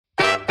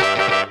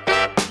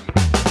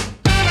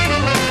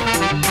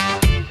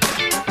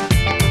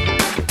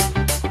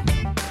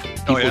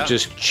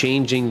just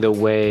changing the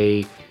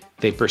way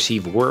they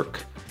perceive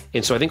work.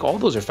 And so I think all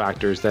those are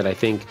factors that I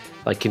think,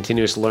 like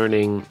continuous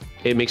learning,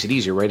 it makes it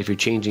easier, right? If you're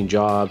changing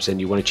jobs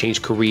and you want to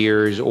change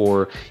careers,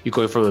 or you're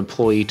going from an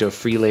employee to a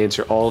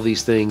freelancer, all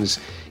these things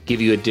give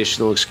you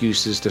additional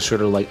excuses to sort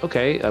of like,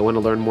 okay, I want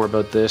to learn more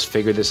about this,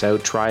 figure this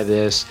out, try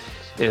this.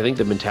 And I think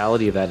the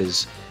mentality of that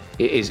is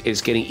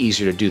getting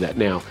easier to do that.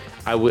 Now,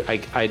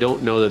 I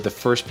don't know that the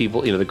first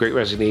people, the Great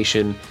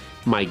Resignation,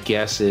 my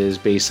guess is,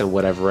 based on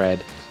what I've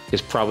read,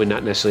 is probably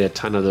not necessarily a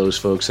ton of those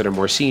folks that are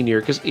more senior,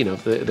 because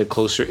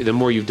the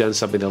more you've done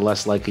something, the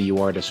less likely you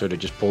are to sort of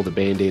just pull the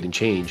Band-Aid and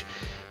change.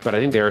 But I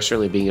think they are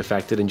certainly being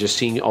affected, and just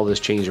seeing all this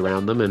change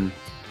around them, and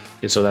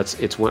so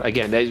it's one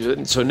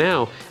again. So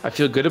now I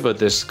feel good about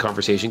this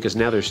conversation, because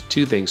now there's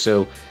two things.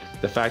 So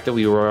the fact that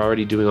we were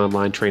already doing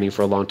online training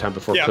for a long time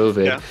before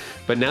COVID,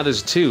 but now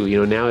there's two.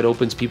 Now it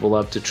opens people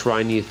up to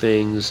try new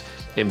things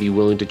and be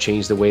willing to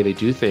change the way they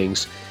do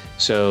things.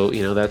 So,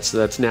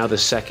 that's now the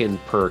second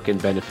perk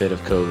and benefit of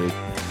COVID.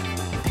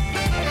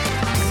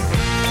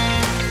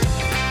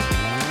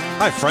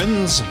 Hi,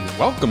 friends.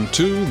 Welcome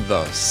to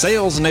the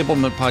Sales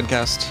Enablement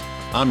Podcast.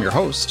 I'm your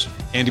host,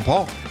 Andy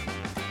Paul.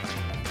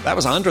 That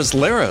was Andres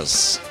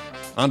Leras.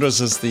 Andres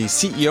is the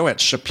CEO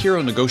at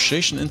Shapiro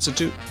Negotiation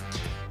Institute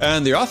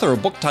and the author of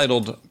a book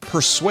titled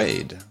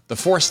Persuade, the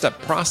 4-Step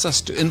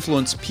Process to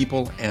Influence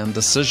People and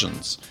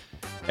Decisions.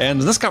 And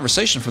in this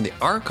conversation from the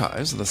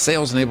archives of the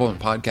Sales Enablement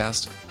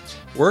Podcast,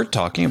 we're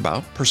talking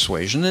about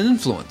persuasion and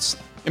influence.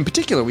 In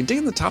particular, we dig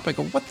into the topic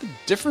of what the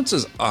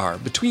differences are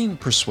between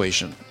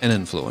persuasion and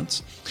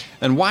influence,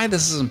 and why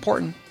this is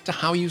important to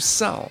how you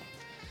sell.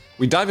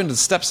 We dive into the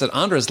steps that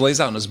Andres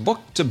lays out in his book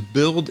to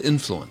build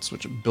influence,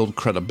 which build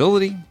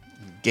credibility,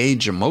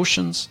 engage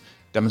emotions,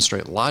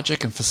 demonstrate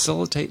logic, and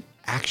facilitate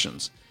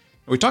actions.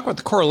 And we talk about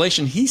the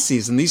correlation he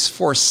sees in these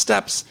 4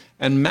 steps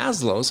and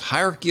Maslow's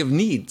hierarchy of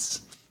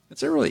needs.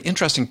 It's a really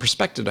interesting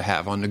perspective to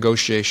have on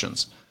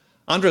negotiations.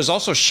 Andres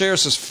also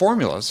shares his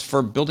formulas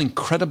for building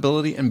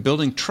credibility and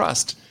building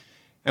trust.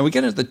 And we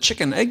get into the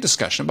chicken egg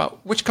discussion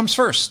about which comes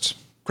first,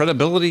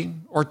 credibility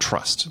or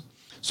trust.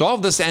 So all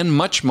of this and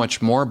much,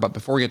 much more. But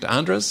before we get to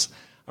Andres,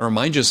 I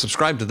remind you to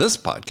subscribe to this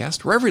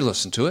podcast wherever you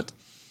listen to it.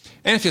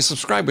 And if you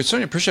subscribe, we'd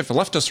certainly appreciate if you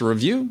left us a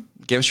review,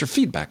 gave us your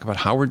feedback about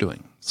how we're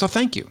doing. So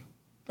thank you.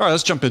 All right,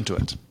 let's jump into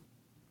it.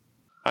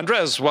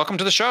 Andres, welcome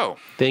to the show.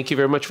 Thank you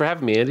very much for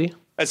having me, Andy.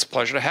 It's a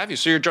pleasure to have you.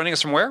 So you're joining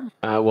us from where?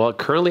 Well,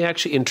 currently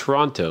actually in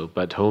Toronto,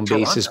 but home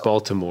base is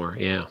Baltimore.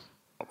 Yeah.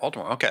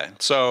 Baltimore. Okay.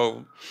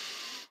 So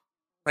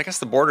I guess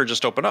the border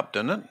just opened up,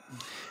 didn't it?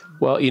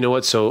 Well, you know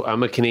what? So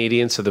I'm a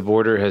Canadian, so the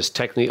border has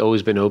technically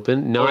always been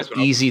open. Not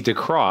easy to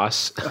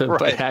cross,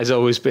 but has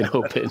always been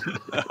open.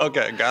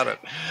 Okay, got it.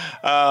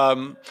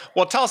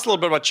 Well, tell us a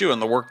little bit about you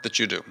and the work that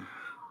you do.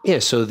 Yeah,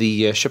 so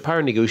the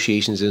Shapiro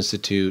Negotiations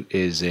Institute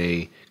is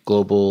a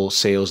global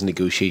sales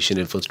negotiation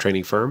influence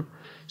training firm.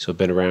 So I've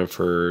been around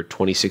for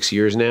 26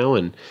 years now,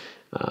 and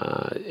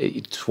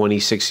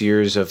 26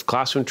 years of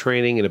classroom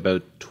training and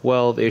about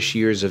 12-ish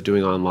years of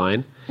doing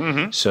online.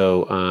 Mm-hmm.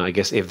 So I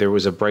guess if there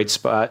was a bright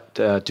spot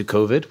to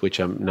COVID, which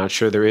I'm not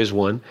sure there is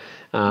one,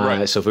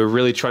 so if we're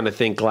really trying to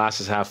think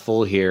glasses half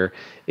full here,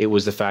 it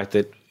was the fact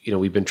that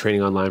we've been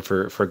training online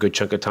for a good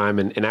chunk of time,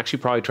 and actually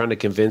probably trying to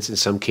convince in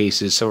some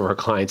cases some of our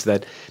clients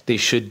that they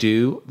should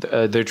do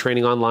their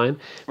training online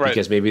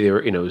because maybe they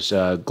were it was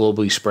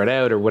globally spread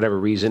out or whatever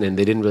reason, and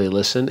they didn't really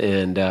listen.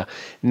 And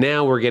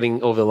now we're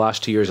getting, over the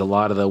last 2 years, a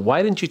lot of the,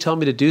 why didn't you tell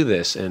me to do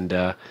this? And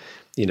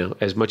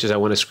as much as I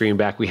want to scream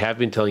back, we have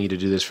been telling you to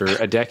do this for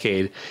a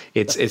decade.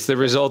 It's the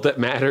result that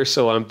matters.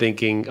 So I'm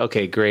thinking,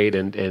 okay, great,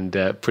 and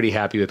pretty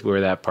happy with where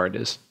that part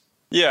is.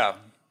 Yeah.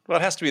 Well,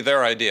 it has to be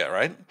their idea,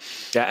 right?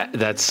 Yeah,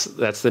 that's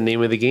the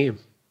name of the game.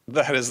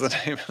 That is the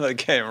name of the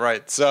game,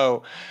 right?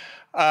 So,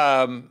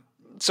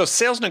 so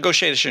sales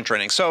negotiation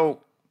training. So,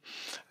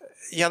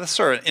 yeah, that's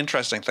sort of an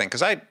interesting thing,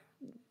 because I'm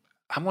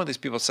one of these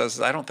people that says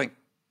I don't think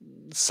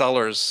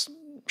sellers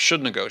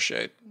should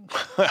negotiate.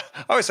 I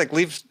always think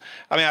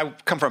I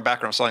come from a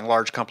background of selling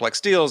large,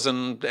 complex deals,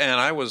 and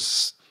I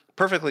was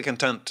perfectly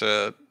content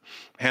to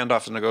hand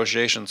off the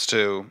negotiations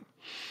to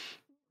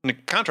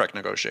contract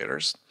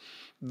negotiators.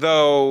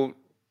 Though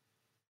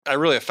I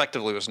really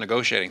effectively was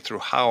negotiating through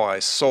how I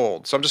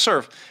sold. So I'm just sort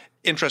of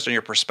interested in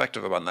your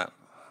perspective about that.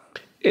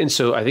 And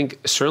so I think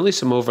certainly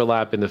some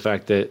overlap in the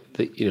fact that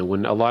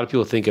when a lot of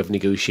people think of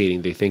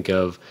negotiating, they think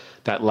of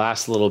that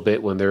last little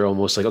bit when they're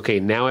almost like, okay,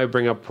 now I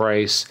bring up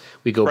price,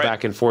 we go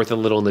back and forth a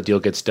little and the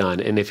deal gets done.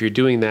 And if you're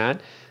doing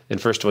that, then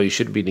first of all, you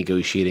shouldn't be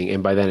negotiating,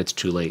 and by then it's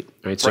too late,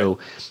 right? So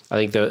I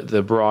think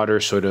the broader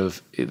sort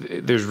of,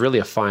 there's really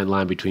a fine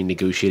line between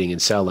negotiating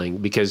and selling,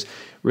 because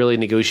really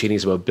negotiating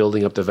is about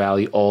building up the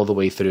value all the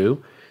way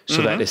through,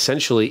 so that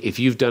essentially if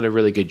you've done a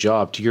really good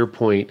job, to your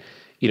point,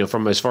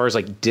 from as far as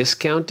like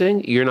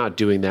discounting, you're not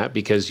doing that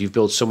because you've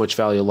built so much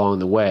value along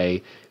the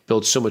way,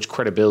 built so much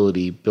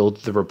credibility,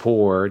 built the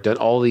rapport, done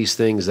all these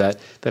things that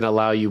then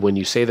allow you, when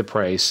you say the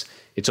price,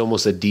 it's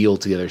almost a deal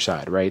to the other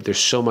side, right? There's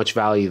so much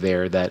value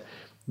there that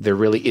there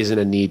really isn't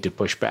a need to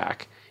push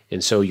back.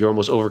 And so you're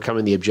almost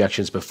overcoming the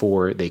objections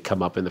before they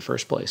come up in the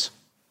first place.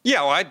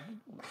 Yeah, well, I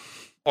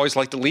always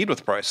like to lead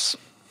with price.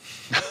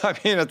 I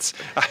mean,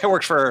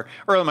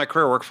 early in my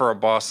career, worked for a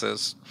boss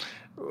who's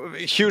a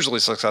hugely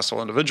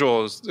successful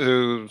individual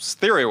whose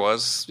theory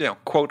was,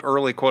 quote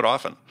early, quote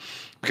often,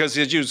 because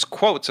he'd use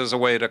quotes as a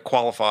way to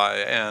qualify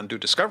and do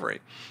discovery,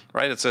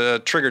 right? It's a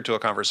trigger to a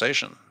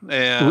conversation.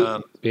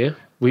 And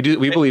we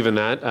believe in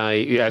that.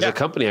 As a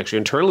company, actually,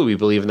 internally, we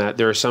believe in that.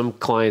 There are some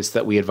clients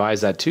that we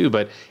advise that too,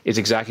 but it's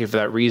exactly for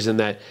that reason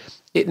that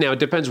it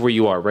depends where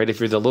you are, right? If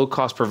you're the low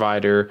cost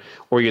provider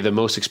or you're the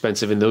most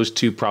expensive, in those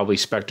two probably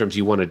spectrums,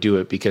 you want to do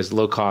it because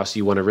low cost,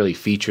 you want to really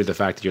feature the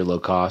fact that you're low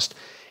cost.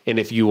 And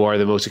if you are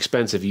the most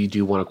expensive, you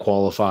do want to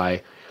qualify.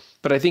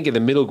 But I think in the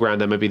middle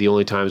ground, that might be the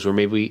only times where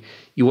maybe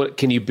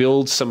can you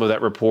build some of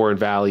that rapport and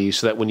value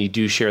so that when you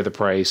do share the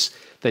price,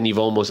 then you've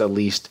almost at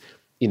least,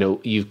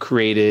 you've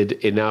created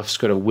enough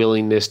sort of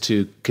willingness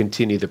to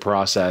continue the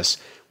process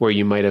where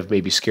you might have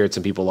maybe scared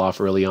some people off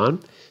early on.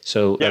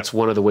 So that's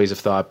one of the ways of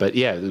thought. But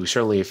yeah, we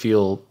certainly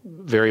feel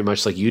very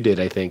much like you did,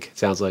 I think, it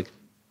sounds like.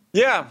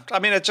 Yeah. I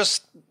mean,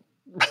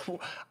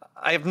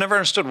 I've never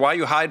understood why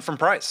you hide from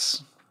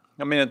price.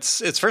 I mean,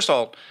 it's first of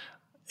all,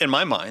 in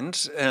my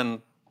mind,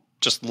 and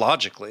just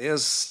logically,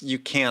 is you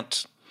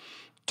can't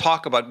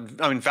talk about,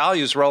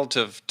 values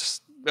relative to,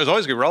 there's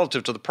always going to be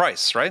relative to the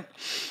price, right?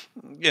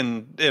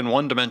 In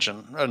one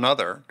dimension,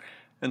 another.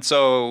 And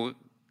so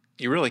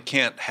you really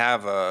can't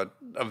have a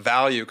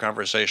value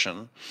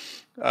conversation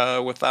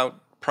without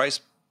price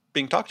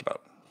being talked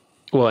about.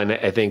 Well, and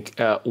I think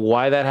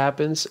why that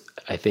happens,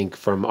 I think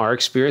from our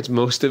experience,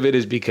 most of it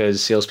is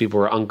because salespeople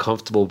are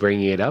uncomfortable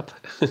bringing it up.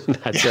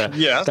 That's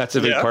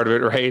a big part of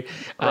it,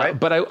 right?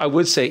 But I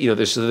would say,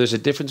 there's a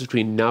difference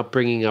between not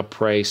bringing up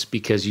price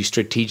because you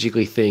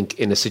strategically think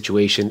in a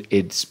situation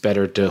it's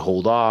better to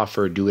hold off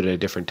or do it at a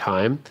different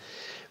time.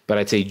 But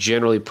I'd say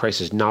generally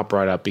price is not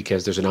brought up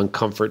because there's an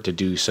uncomfort to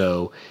do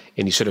so,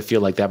 and you sort of feel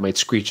like that might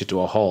screech it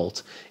to a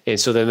halt. And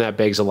so then that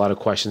begs a lot of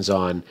questions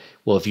on,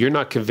 well, if you're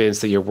not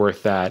convinced that you're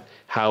worth that,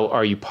 how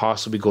are you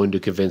possibly going to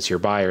convince your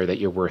buyer that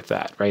you're worth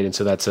that, right? And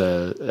so that's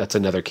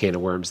another can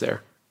of worms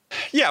there.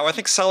 Yeah, well, I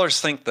think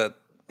sellers think that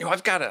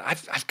I've got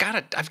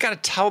to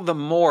tell them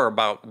more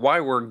about why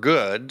we're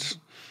good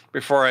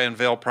before I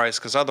unveil price,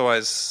 because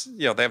otherwise,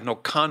 they have no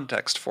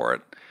context for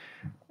it,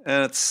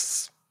 and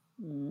it's.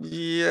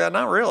 Yeah,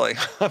 not really.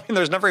 I mean,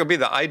 there's never going to be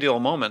the ideal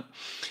moment.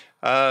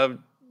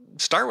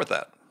 Start with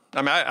that.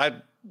 I mean,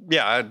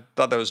 I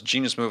thought that was a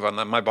genius move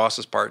on my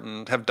boss's part,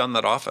 and have done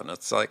that often.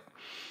 It's like,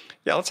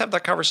 let's have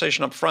that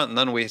conversation up front, and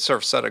then we sort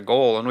of set a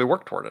goal and we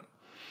work toward it.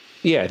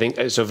 Yeah, I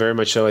think so. Very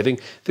much so. I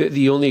think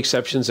the only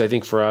exceptions, I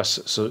think, for us,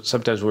 so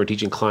sometimes when we're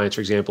teaching clients,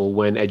 for example,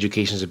 when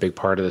education is a big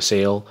part of the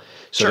sale.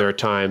 So there are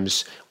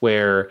times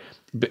where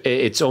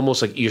it's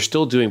almost like you're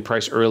still doing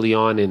price early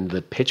on in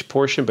the pitch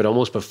portion, but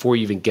almost before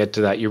you even get to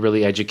that, you're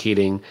really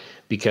educating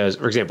because,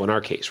 for example, in our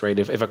case, right,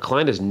 if a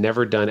client has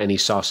never done any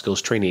soft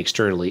skills training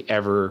externally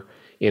ever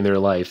in their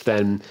life,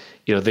 then,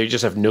 they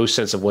just have no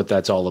sense of what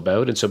that's all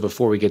about. And so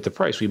before we get to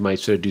price, we might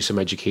sort of do some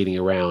educating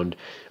around,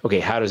 okay,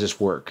 how does this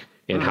work?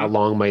 And how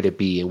long might it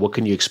be? And what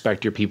can you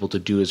expect your people to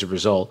do as a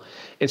result?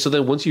 And so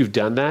then once you've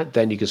done that,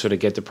 then you can sort of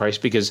get the price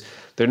because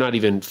they're not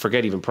even,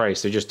 forget even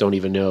price. They just don't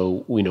even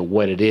know,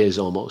 what it is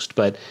almost.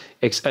 But,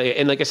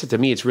 and like I said, to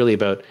me, it's really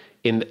about,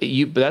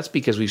 but that's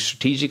because we've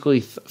strategically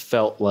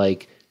felt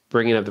like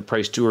bringing up the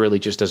price too early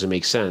just doesn't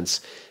make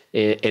sense.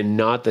 And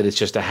not that it's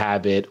just a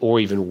habit or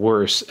even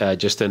worse,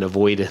 just an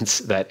avoidance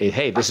that,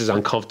 hey, this is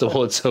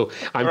uncomfortable. And so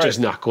I'm just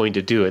not going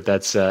to do it.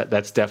 That's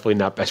definitely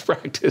not best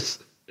practice.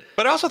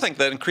 But I also think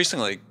that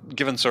increasingly,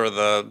 given sort of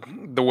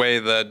the way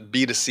that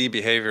B2C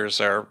behaviors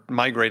are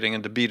migrating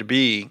into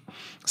B2B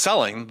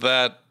selling,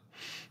 that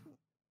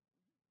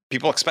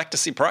people expect to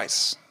see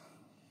price,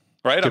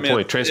 right? Good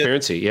point.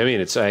 Transparency.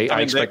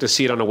 I expect to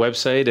see it on a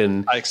website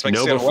and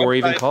know before I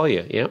even call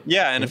you. Yeah.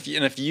 Yeah, and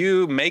if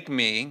you make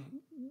me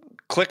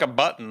click a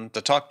button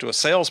to talk to a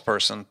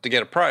salesperson to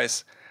get a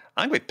price,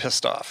 I'm going to be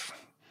pissed off.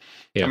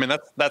 Yeah. I mean,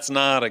 that's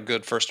not a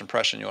good first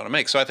impression you want to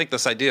make. So I think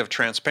this idea of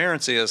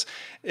transparency is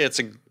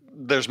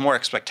there's more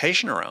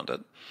expectation around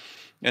it.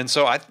 And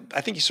so I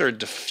think you sort of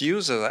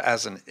diffuse it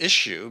as an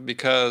issue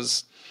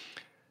because,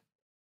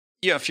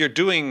 if you're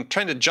trying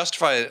to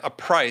justify a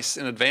price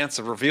in advance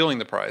of revealing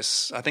the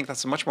price, I think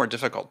that's a much more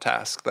difficult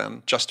task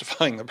than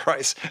justifying the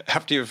price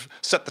after you've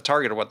set the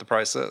target of what the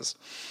price is.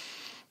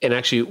 And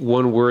actually,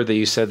 one word that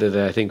you said that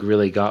I think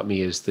really got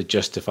me is the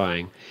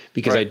justifying,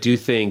 because I do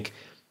think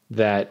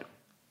that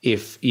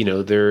if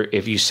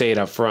you say it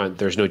up front,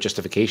 there's no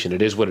justification.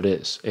 It is what it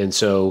is. And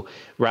so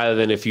rather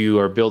than if you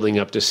are building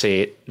up to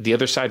say it, the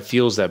other side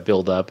feels that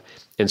build up.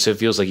 And so it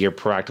feels like you're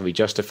proactively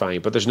justifying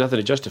it, but there's nothing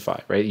to justify,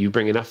 right? You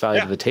bring enough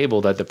value to the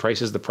table that the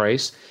price is the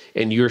price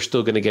and you're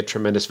still going to get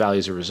tremendous value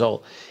as a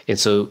result. And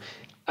so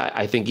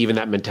I think even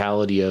that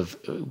mentality of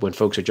when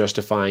folks are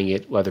justifying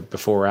it, whether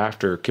before or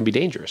after, can be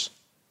dangerous.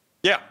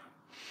 Yeah.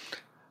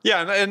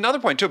 Yeah. And another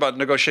point too about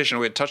negotiation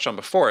we had touched on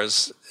before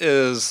is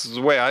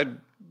the way I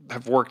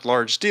have worked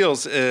large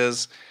deals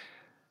is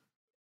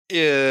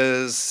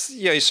is,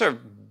 you sort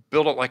of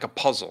build it like a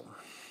puzzle,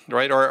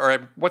 right?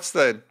 Or what's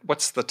the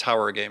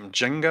tower game?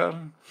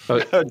 Jenga?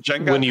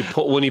 Jenga?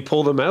 When you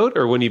pull them out,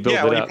 or when you build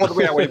it up?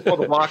 When you pull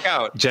the block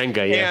out.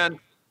 Jenga, yeah.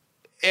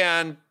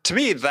 And to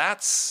me,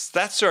 that's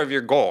sort of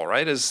your goal,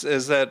 right? Is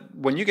that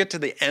when you get to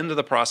the end of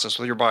the process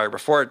with your buyer,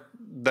 before it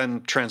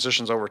then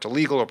transitions over to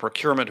legal or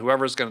procurement,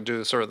 whoever's going to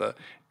do sort of the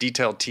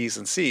detailed T's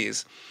and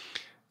C's,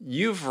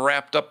 you've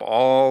wrapped up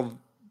all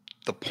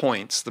the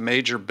points, the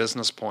major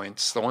business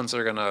points, the ones that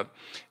are going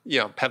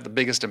to, have the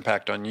biggest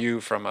impact on you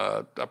from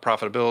a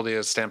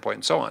profitability standpoint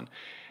and so on,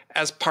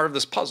 as part of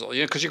this puzzle,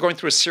 because you're going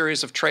through a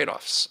series of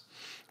trade-offs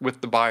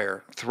with the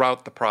buyer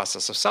throughout the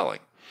process of selling.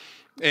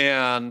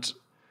 And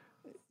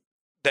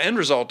the end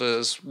result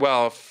is,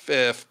 well,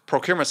 if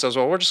procurement says,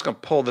 well, we're just going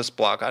to pull this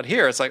block out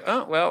here, it's like,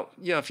 oh, well,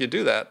 if you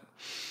do that,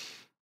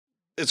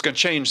 it's going to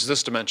change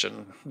this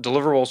dimension.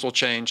 Deliverables will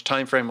change,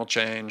 time frame will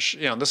change.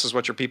 This is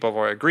what your people have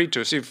already agreed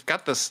to. So you've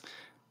got this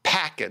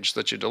package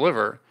that you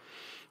deliver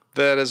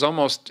that is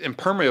almost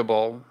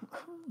impermeable,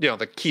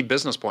 the key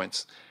business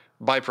points,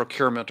 by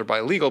procurement or by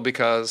legal,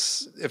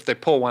 because if they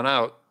pull one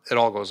out, it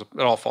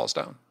all falls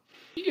down.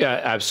 Yeah,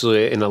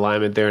 absolutely, in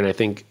alignment there. And I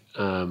think,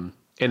 and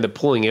the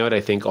pulling out,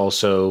 I think,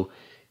 also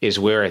is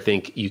where I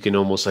think you can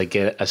almost like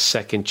get a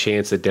second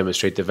chance to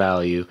demonstrate the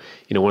value.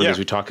 One of the things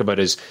we talk about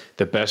is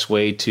the best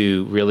way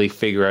to really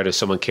figure out if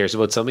someone cares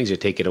about something is to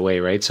take it away,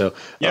 right? So,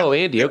 oh,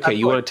 Andy, okay,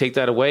 you want to take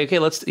that away? Okay,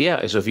 let's,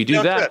 So if you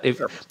do that,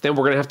 then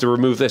we're going to have to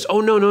remove this.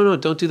 Oh, no,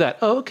 don't do that.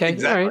 Oh, okay,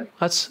 all right.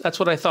 That's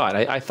what I thought.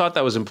 I thought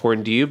that was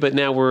important to you, but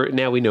now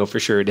we know for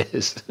sure it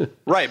is.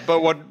 Right, but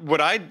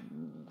what I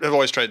have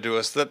always tried to do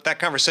is that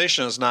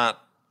conversation is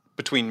not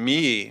between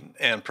me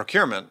and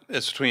procurement.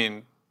 It's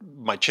between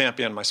my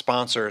champion, my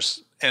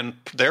sponsors, and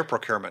their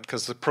procurement,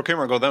 because the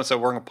procurement will go to them and say,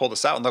 we're going to pull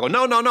this out. And they'll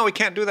go, no, we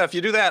can't do that. If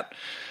you do that,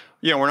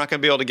 we're not going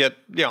to be able to get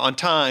on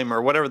time,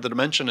 or whatever the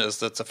dimension is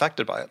that's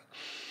affected by it.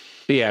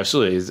 Yeah,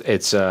 absolutely.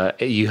 It's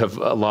you have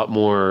a lot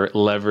more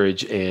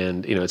leverage,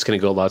 and it's going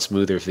to go a lot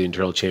smoother if the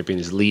internal champion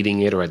is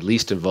leading it or at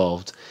least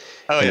involved.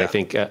 I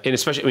think, and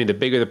especially, the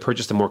bigger the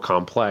purchase, the more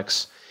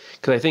complex.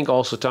 Because I think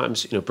also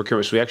times,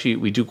 procurement, so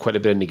we do quite a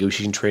bit of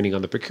negotiation training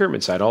on the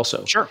procurement side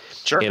also. Sure.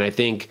 And I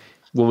think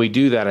when we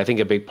do that, I think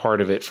a big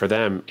part of it for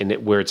them, and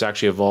where it's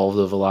actually evolved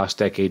over the last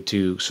decade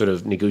to sort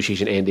of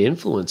negotiation and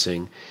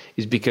influencing,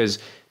 is because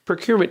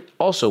procurement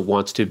also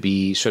wants to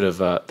be sort of,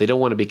 they don't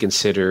want to be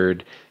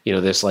considered,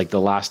 this like the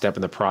last step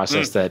in the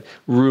process that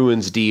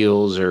ruins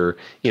deals, or,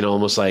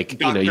 almost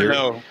like,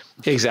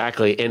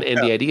 Exactly. And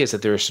the idea is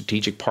that they're a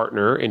strategic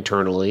partner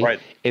internally.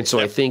 Right. And so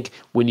I think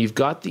when you've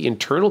got the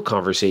internal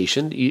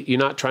conversation, you're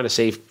not trying to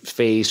save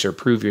face or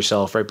prove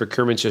yourself, right?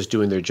 Procurement's just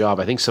doing their job.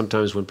 I think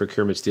sometimes when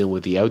procurement's dealing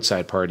with the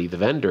outside party, the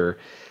vendor,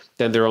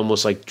 then they're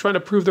almost like trying to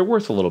prove their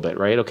worth a little bit,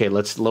 right? Okay,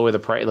 let's lower the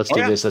price. Let's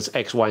do this. Let's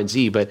X, Y, and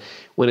Z. But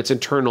when it's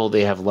internal,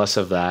 they have less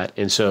of that.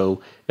 And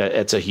so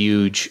it's a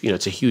huge,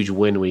 it's a huge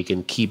win when you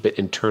can keep it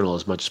internal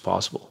as much as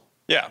possible.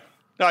 Yeah.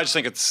 No, I just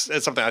think it's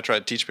something I try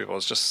to teach people.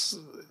 It's just,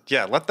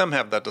 let them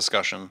have that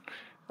discussion,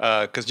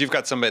 because you've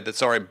got somebody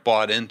that's already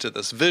bought into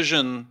this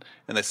vision,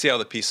 and they see how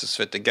the pieces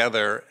fit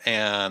together.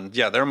 And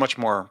they're a much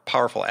more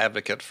powerful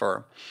advocate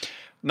for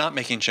not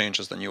making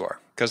changes than you are,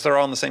 because they're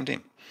all on the same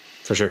team.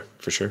 For sure.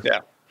 Yeah.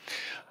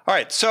 All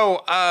right.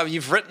 So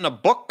you've written a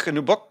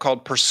new book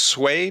called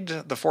Persuade,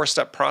 the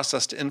 4-Step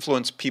Process to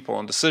Influence People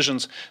and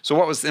Decisions. So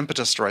what was the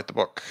impetus to write the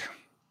book?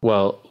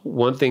 Well,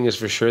 one thing is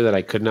for sure that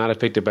I could not have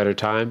picked a better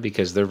time,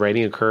 because the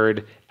writing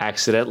occurred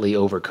accidentally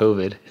over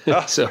COVID.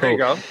 Oh, there you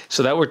go.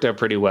 So that worked out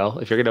pretty well.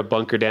 If you're going to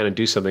bunker down and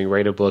do something,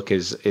 write a book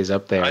is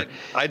up there.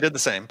 I did the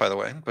same, by the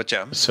way, but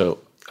yeah. So,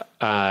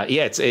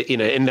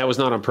 and that was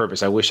not on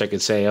purpose. I wish I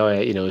could say,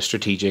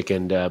 strategic,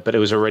 but it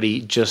was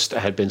already I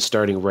had been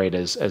starting right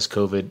as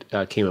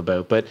COVID came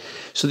about. But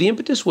so the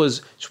impetus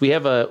was, so we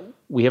have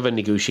a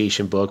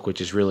negotiation book, which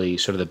is really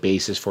sort of the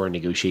basis for our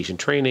negotiation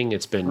training.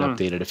 It's been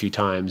updated a few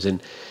times,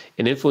 and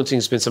influencing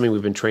has been something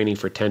we've been training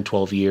for 10,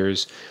 12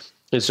 years.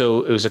 And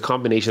so it was a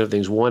combination of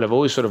things. One, I've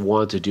always sort of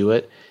wanted to do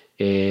it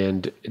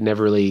and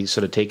never really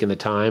sort of taken the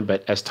time.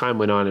 But as time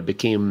went on, it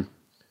became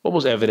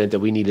almost evident that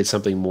we needed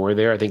something more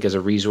there, I think, as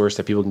a resource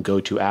that people can go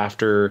to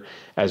after,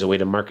 as a way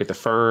to market the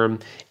firm,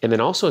 and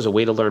then also as a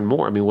way to learn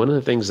more. I mean, one of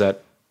the things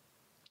that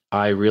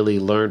I really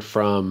learned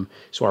from,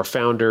 so our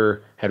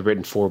founder had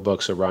written 4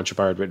 books, so Ron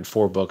Chapar had written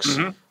 4 books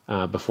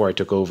before I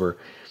took over.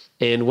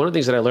 And one of the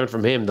things that I learned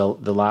from him,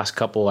 the last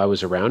couple I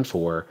was around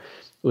for,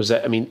 was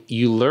that,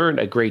 you learn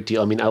a great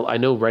deal. I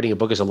know writing a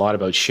book is a lot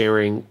about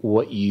sharing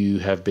what you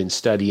have been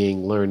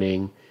studying,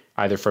 learning,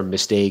 either from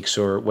mistakes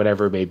or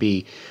whatever it may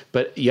be,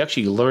 but you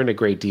actually learn a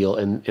great deal.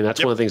 And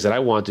that's one of the things that I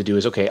wanted to do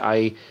is, okay,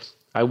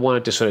 I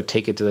wanted to sort of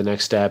take it to the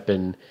next step.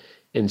 And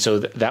so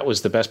that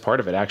was the best part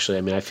of it, actually.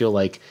 I feel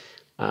like,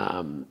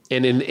 and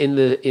in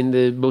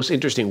the most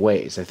interesting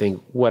ways. I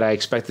think what I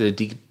expected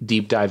to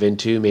deep dive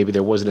into, maybe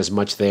there wasn't as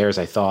much there as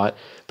I thought,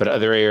 but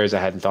other areas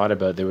I hadn't thought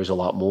about, there was a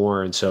lot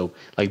more. And so,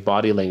 like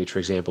body language, for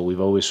example,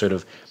 we've always sort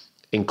of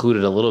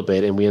included a little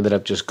bit, and we ended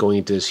up just going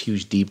into this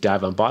huge deep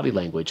dive on body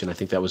language. And I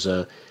think that was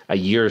a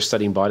year of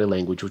studying body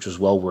language, which was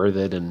well worth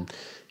it. And,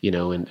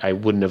 and I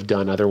wouldn't have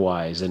done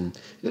otherwise. And,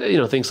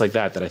 things like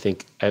that I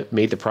think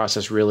made the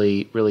process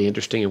really, really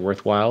interesting and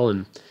worthwhile.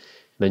 And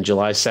then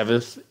July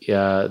 7th,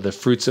 the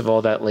fruits of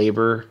all that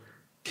labor,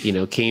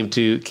 came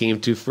to it came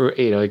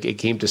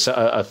to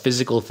a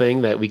physical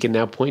thing that we can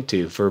now point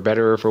to, for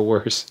better or for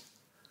worse.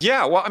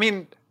 Yeah. Well, I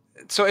mean,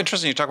 it's so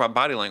interesting you talk about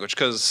body language,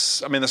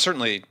 because, I mean, there's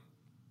certainly,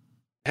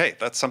 hey,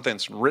 that's something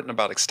that's written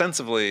about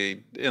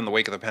extensively in the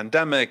wake of the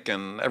pandemic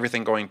and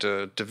everything going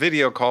to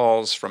video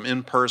calls from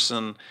in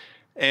person.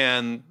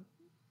 And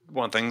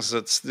one of the things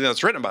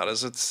that's written about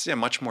is it's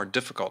much more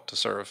difficult to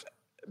sort of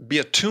be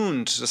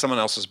attuned to someone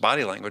else's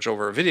body language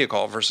over a video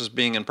call versus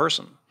being in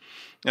person.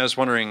 I was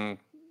wondering,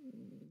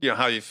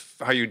 how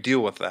you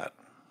deal with that.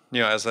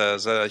 As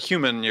a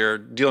human, you're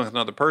dealing with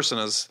another person.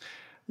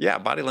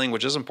 Body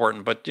language is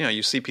important, but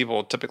you see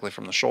people typically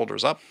from the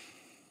shoulders up.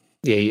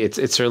 Yeah, it's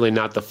certainly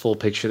not the full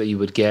picture that you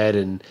would get,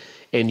 and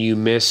you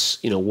miss,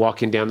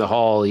 walking down the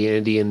hall.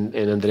 Andy and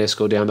Andres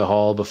go down the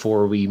hall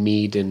before we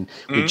meet, and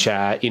we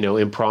chat,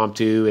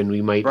 impromptu, and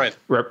we might,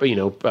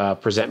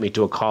 present me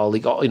to a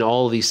colleague.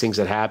 All of these things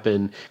that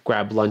happen.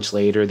 Grab lunch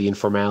later, the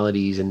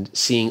informalities, and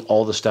seeing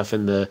all the stuff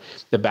in the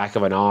back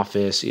of an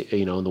office,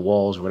 in the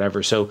walls or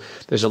whatever. So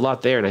there's a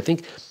lot there, and I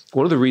think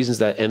one of the reasons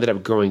that ended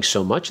up growing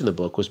so much in the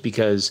book was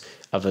because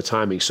of the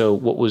timing. So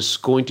what was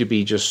going to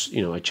be just,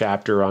 a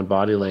chapter on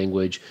body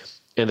language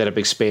ended up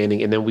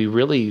expanding. And then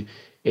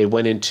it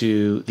went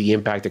into the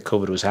impact that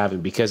COVID was having,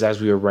 because as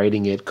we were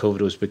writing it,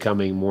 COVID was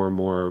becoming more and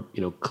more,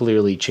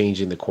 clearly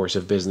changing the course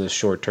of business,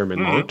 short-term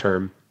and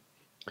long-term.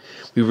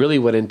 We really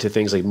went into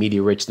things like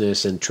media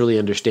richness and truly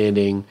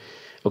understanding,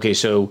 okay,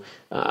 so,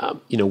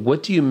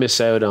 what do you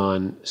miss out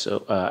on?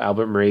 So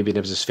Albert Moravian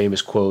has this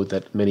famous quote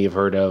that many have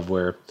heard of,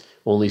 where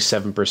only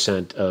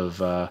 7%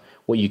 of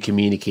what you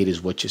communicate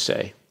is what you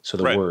say. So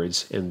the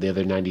words, and the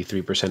other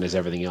 93% is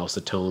everything else, the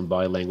tone,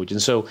 body language.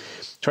 And so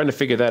trying to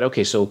figure that,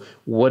 okay, so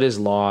what is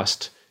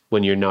lost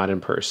when you're not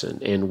in person,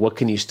 and what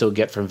can you still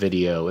get from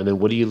video? And then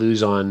what do you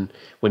lose on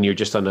when you're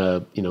just on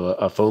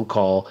a phone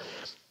call?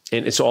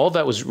 And so all of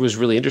that was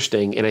really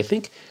interesting. And I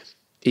think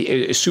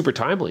it's super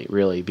timely,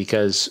 really,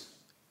 because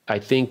I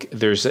think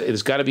there's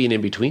got to be an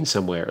in-between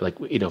somewhere. Like,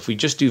 if we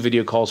just do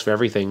video calls for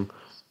everything,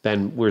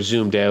 then we're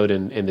zoomed out,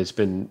 and there's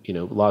been,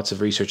 lots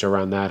of research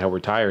around that, how we're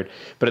tired.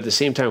 But at the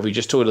same time, if we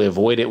just totally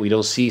avoid it, we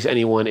don't see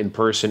anyone in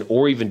person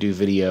or even do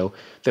video,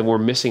 then we're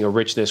missing a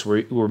richness.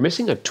 We're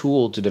missing a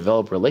tool to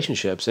develop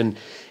relationships. And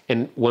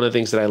one of the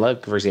things that I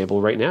love, for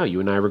example, right now, you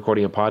and I are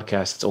recording a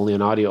podcast. It's only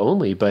on audio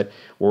only, but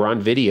we're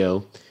on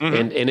video,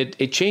 and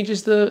it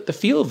changes the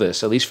feel of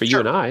this, at least for you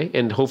and I,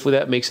 and hopefully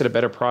that makes it a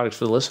better product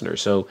for the listener.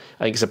 So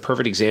I think it's a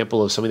perfect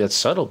example of something that's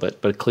subtle,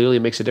 but clearly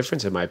makes a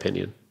difference, in my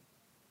opinion.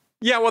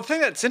 Yeah, well, the thing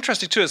that's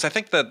interesting, too, is I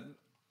think that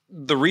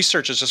the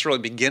research is just really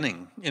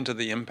beginning into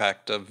the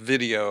impact of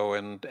video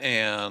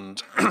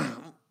and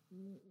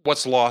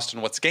what's lost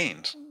and what's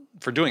gained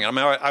for doing it. I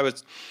mean, I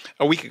was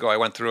a week ago, I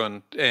went through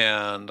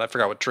and I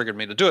forgot what triggered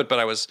me to do it, but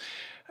I was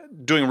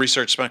doing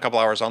research, spent a couple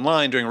hours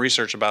online doing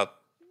research about,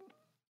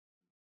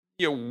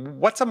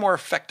 what's a more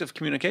effective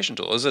communication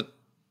tool? Is it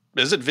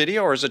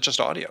video, or is it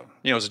just audio?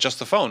 Is it just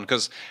the phone?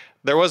 Because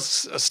there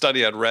was a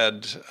study I'd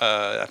read,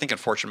 I think in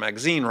Fortune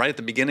magazine, right at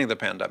the beginning of the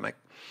pandemic,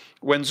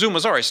 when Zoom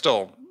was already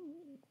still,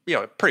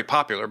 pretty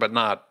popular, but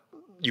not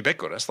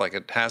ubiquitous like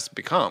it has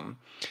become.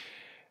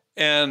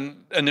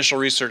 And initial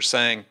research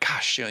saying,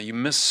 gosh, you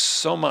miss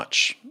so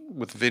much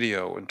with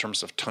video in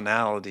terms of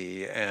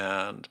tonality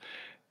and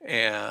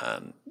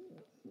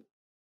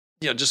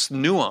just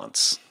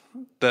nuance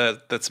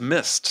that's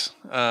missed,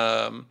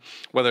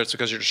 whether it's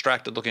because you're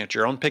distracted looking at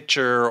your own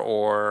picture,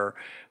 or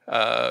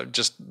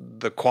just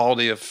the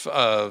quality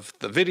of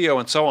the video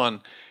and so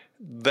on,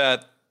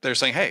 that they're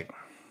saying, hey,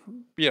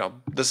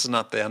 this is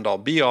not the end all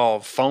be all.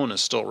 Phone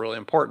is still really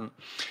important.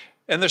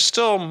 And there's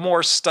still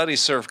more studies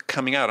sort of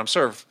coming out.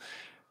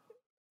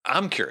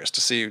 I'm curious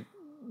to see,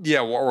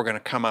 what we're going to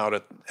come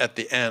out at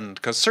the end,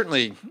 because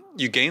certainly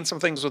you gain some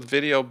things with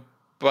video,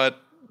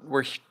 but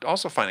we're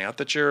also finding out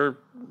that you're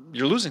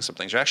losing some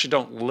things. You actually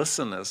don't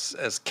listen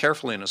as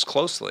carefully and as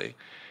closely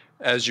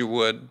as you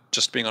would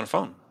just being on a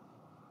phone.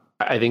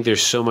 I think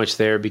there's so much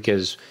there,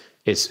 because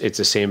it's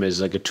the same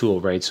as like a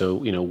tool, right? So,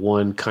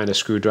 one kind of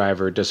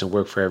screwdriver doesn't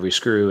work for every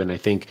screw. And I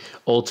think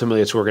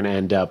ultimately it's where we're going to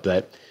end up,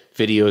 that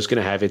video is going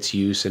to have its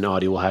use and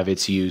audio will have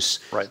its use,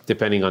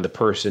 depending on the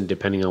person,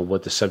 depending on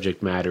what the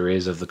subject matter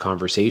is of the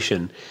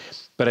conversation.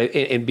 But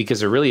and because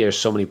there really are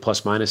so many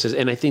plus minuses,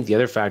 and I think the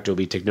other factor will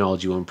be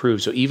technology will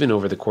improve. So even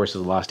over the course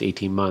of the last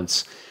 18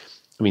 months,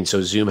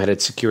 so Zoom had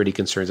its security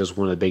concerns as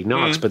one of the big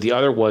knocks, but the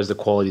other was the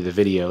quality of the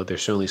video.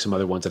 There's certainly some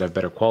other ones that have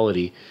better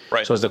quality.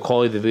 Right. So as the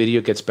quality of the video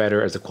gets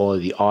better, as the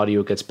quality of the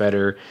audio gets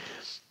better.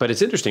 But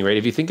it's interesting, right?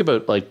 If you think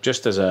about, like,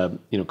 just as a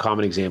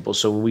common example,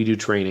 so when we do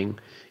training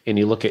and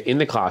you look at in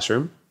the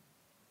classroom,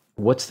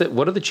 what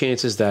are the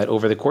chances that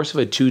over the course of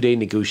a 2-day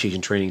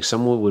negotiation training,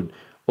 someone would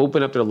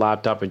open up their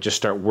laptop and just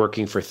start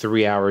working for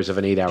 3 hours of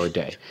an 8-hour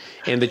day.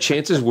 And the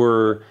chances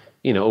were,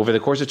 over the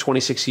course of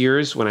 26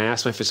 years, when I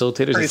asked my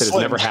facilitators, they said it's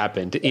never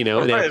happened.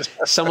 Right.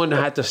 Someone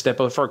had to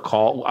step out for a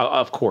call,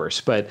 of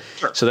course, but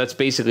so that's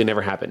basically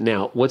never happened.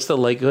 Now, what's the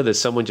likelihood that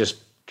someone just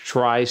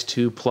tries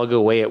to plug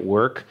away at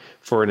work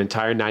for an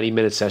entire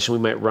 90-minute session we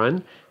might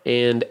run?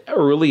 And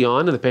early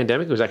on in the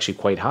pandemic, it was actually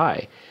quite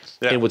high.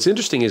 Yeah. And what's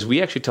interesting is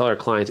we actually tell our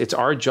clients it's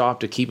our job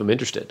to keep them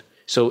interested.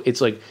 So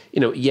it's like,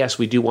 yes,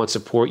 we do want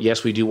support.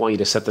 Yes, we do want you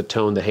to set the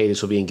tone that, hey,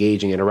 this will be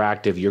engaging,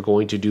 interactive. You're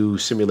going to do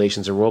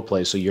simulations and role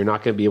play, so you're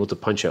not going to be able to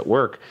punch at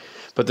work.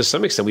 But to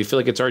some extent, we feel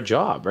like it's our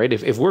job, right?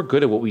 If we're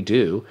good at what we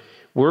do,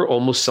 we're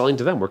almost selling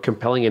to them. We're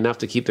compelling enough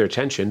to keep their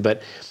attention.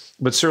 But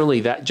certainly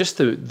that just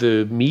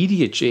the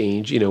media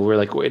change, we're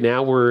like,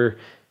 now we're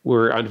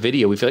on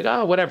video. We feel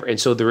like, whatever. And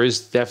so there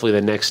is definitely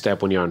the next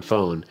step when you're on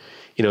phone.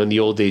 In the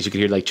old days, you could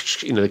hear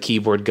the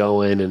keyboard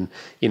going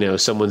and,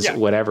 someone's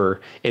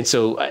whatever. And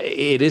so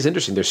it is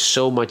interesting. There's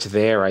so much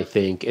there, I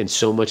think, and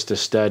so much to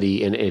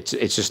study. And it's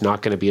just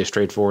not going to be a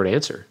straightforward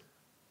answer.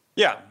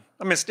 Yeah.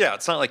 I mean, it's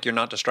not like you're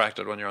not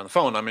distracted when you're on the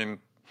phone. I mean,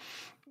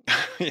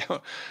 when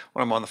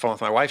I'm on the phone with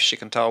my wife, she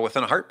can tell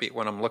within a heartbeat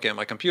when I'm looking at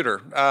my computer.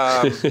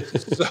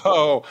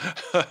 So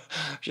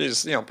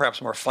she's,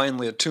 perhaps more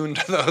finely attuned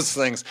to those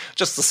things.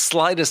 Just the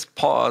slightest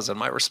pause in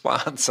my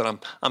response, and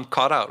I'm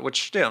caught out.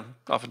 Which,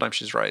 oftentimes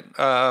she's right.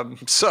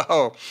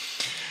 So,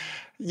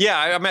 yeah,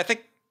 I mean,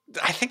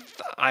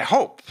 I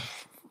hope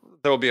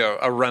there will be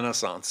a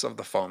renaissance of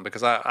the phone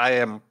because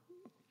I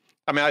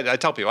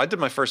tell people I did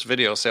my first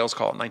video sales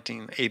call in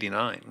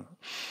 1989.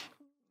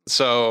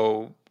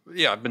 So.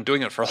 Yeah, I've been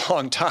doing it for a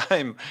long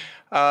time.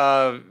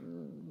 Part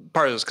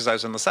of this because I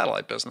was in the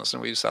satellite business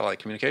and we use satellite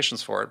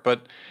communications for it.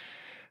 But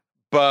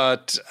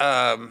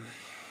I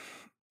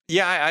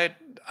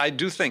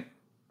do think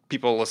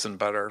people listen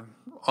better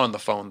on the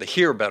phone. They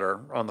hear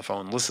better on the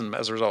phone. Listen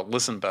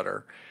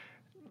better.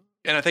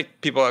 And I think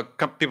people have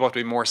to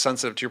be more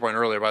sensitive to your point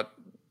earlier about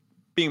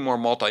being more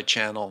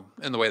multi-channel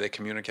in the way they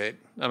communicate.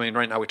 I mean,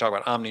 right now we talk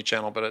about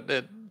omni-channel, but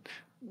the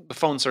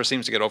phone sort of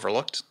seems to get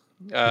overlooked.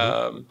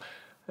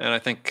 And I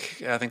think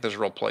there's a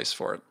real place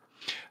for it.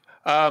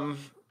 All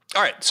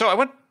right, so I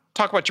want to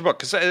talk about your book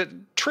because it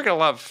triggered a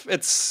lot of.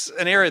 It's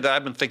an area that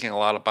I've been thinking a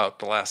lot about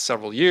the last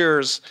several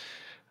years,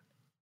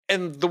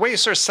 and the way you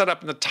sort of set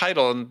up in the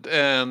title,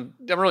 and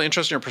I'm really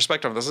interested in your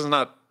perspective on this. This is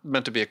not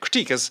meant to be a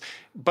critique,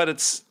 but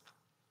it's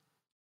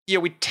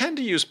we tend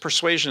to use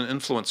persuasion and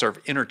influence sort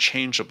of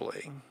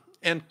interchangeably,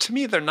 and to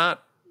me they're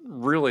not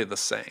really the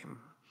same.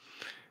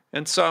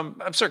 And so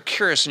I'm sort of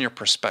curious in your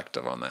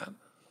perspective on that.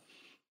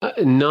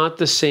 Not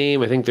the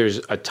same. I think there's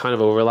a ton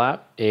of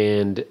overlap,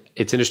 and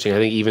it's interesting. I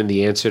think even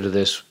the answer to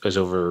this as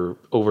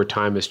over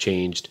time has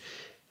changed.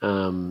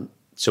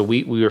 So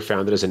we were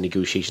founded as a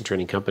negotiation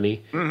training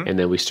company, and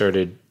then we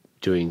started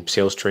doing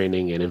sales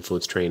training and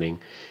influence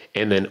training,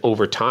 and then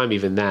over time,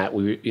 even that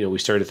we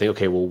started to think,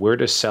 okay, well, where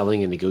does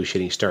selling and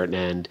negotiating start and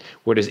end?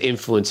 Where does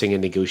influencing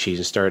and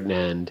negotiation start and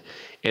end?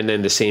 And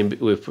then the same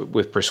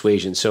with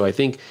persuasion. So I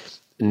think.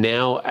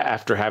 Now,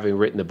 after having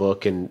written the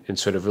book and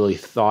sort of really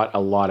thought a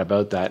lot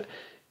about that,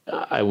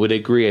 I would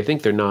agree. I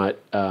think they're not,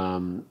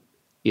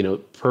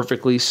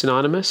 perfectly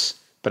synonymous,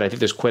 but I think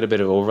there's quite a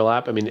bit of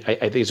overlap. I mean, I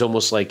think it's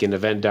almost like in a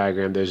Venn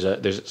diagram.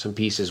 There's some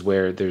pieces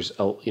where there's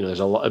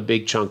a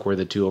big chunk where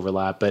the two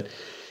overlap, but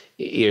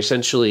you're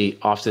essentially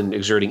often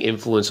exerting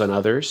influence on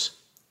others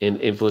and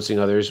influencing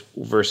others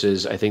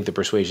versus I think the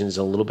persuasion is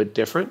a little bit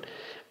different.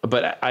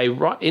 But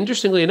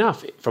interestingly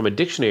enough, from a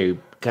dictionary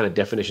kind of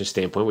definition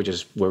standpoint, which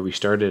is where we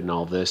started in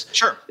all this,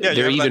 sure, yeah,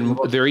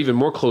 they're even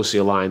more closely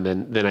aligned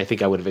than I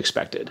think I would have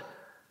expected.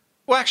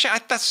 Well, actually,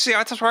 that's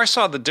where I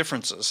saw the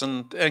differences,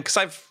 and because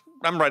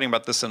I'm writing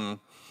about this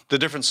in the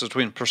differences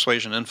between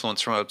persuasion and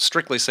influence from a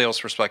strictly sales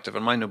perspective.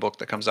 In my new book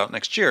that comes out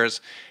next year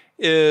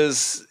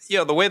is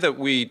the way that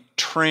we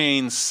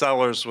train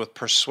sellers with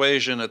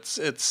persuasion. It's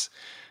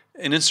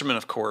an instrument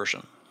of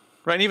coercion,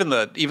 right? And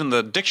even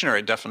the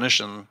dictionary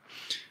definition.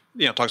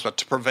 Talks about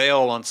to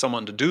prevail on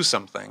someone to do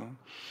something.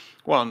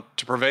 Well,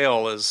 to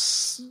prevail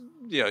is,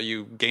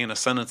 you gain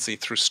ascendancy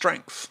through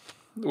strength,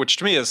 which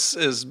to me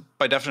is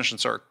by definition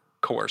sort of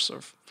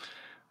coercive.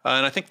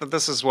 And I think that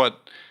this is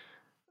what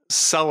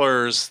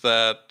sellers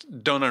that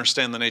don't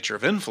understand the nature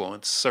of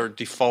influence sort of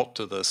default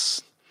to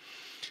this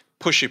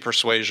pushy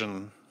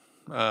persuasion.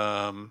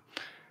 And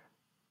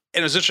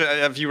it's interesting.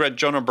 Have you read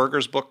Jonah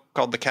Berger's book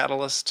called The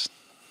Catalyst?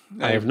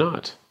 I have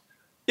not.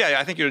 Yeah,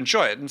 I think you'd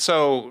enjoy it. And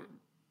so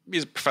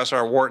he's a professor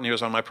at Wharton. He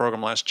was on my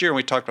program last year, and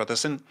we talked about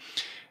this. And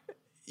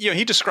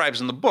he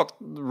describes in the book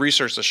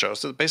research that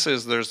shows that basically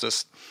there's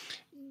this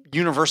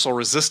universal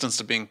resistance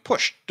to being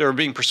pushed or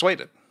being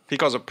persuaded. He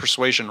calls it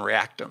persuasion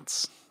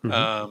reactance.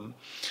 And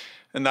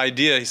the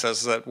idea, he says,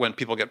 is that when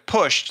people get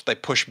pushed, they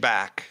push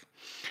back.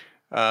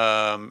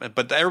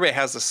 But everybody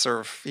has this sort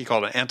of, he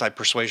called it an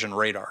anti-persuasion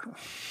radar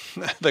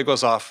that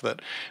goes off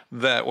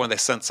that when they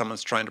sense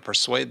someone's trying to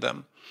persuade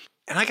them.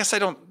 And I guess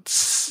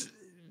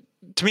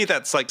to me,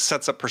 that's like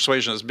sets up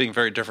persuasion as being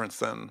very different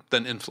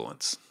than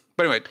influence.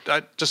 But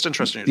anyway, just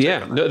interesting.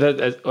 Yeah,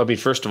 no, I mean,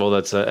 first of all,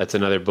 that's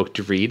another book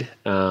to read,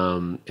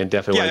 and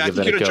definitely want to give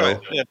that a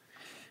go. Yeah.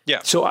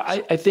 Yeah. So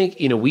I think,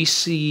 we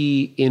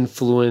see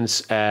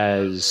influence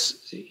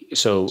as,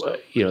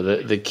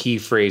 the key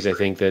phrase I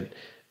think that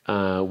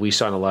we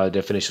saw in a lot of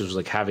definitions was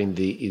like having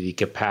the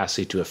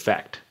capacity to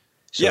affect.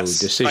 So yes,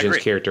 decisions,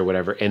 character,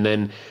 whatever. And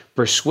then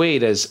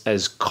persuade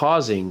as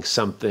causing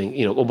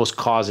something, almost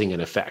causing an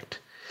effect.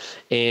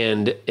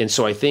 And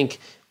so I think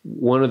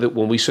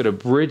when we sort of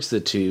bridge the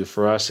two,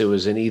 for us, it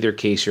was in either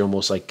case, you're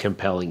almost like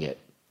compelling it.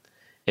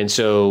 And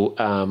so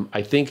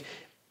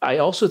I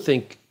also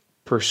think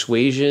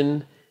persuasion,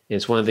 and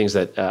it's one of the things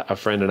that a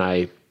friend and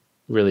I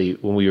really,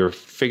 when we were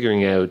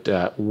figuring out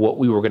what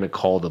we were going to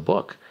call the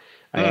book,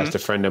 I asked a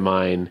friend of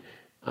mine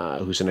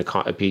who's a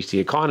PhD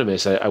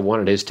economist, I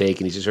wanted his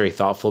take, and he's just very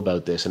thoughtful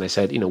about this. And I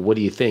said, what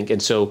do you think?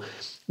 And so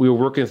we were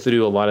working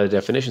through a lot of the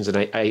definitions, and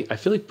I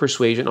feel like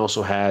persuasion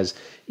also has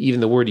even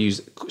the word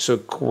used, so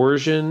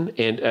coercion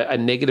and a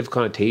negative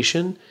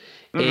connotation.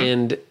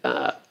 And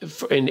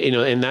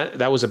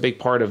that was a big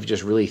part of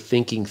just really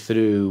thinking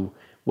through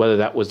whether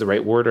that was the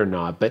right word or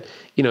not. But,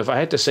 if I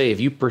had to say, if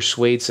you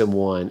persuade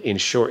someone, in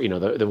short,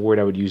 the word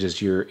I would use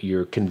is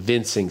you're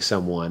convincing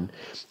someone.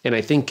 And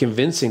I think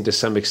convincing to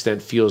some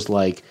extent feels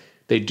like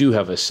they do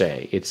have a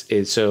say.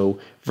 It's so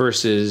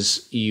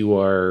versus you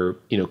are,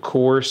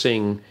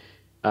 coercing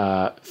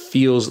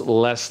feels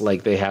less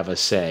like they have a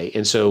say.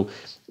 And so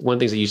one of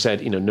the things that you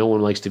said, no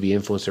one likes to be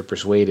influenced or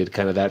persuaded,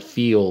 kind of that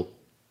feel.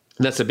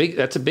 And that's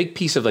a big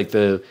piece of like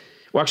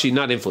well, actually,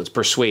 not influenced,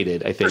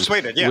 persuaded, I think.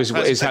 Persuaded, yeah. is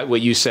what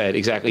you said,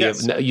 exactly.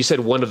 Yes. You said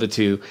one of the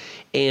two.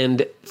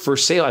 And for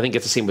sale, I think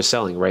it's the same with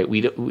selling, right?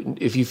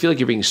 If you feel like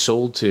you're being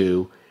sold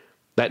to,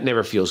 that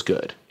never feels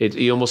good.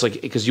 You almost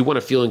like, because you want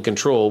to feel in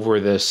control,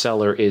 where the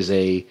seller is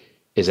an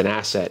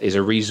asset, is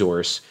a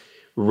resource,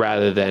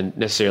 rather than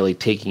necessarily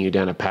taking you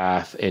down a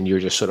path and you're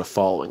just sort of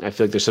following. I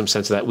feel like there's some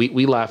sense of that.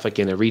 We laugh like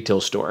in a retail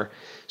store.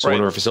 So right.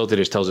 One of our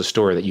facilitators tells a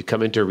story that you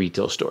come into a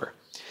retail store,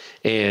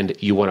 and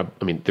you want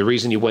to, the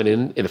reason you went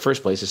in the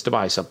first place is to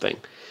buy something.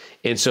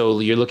 And so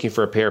you're looking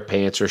for a pair of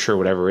pants or shirt,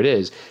 whatever it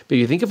is. But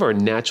you think of our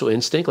natural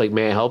instinct, like,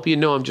 may I help you?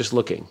 No, I'm just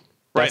looking.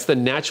 Right. That's the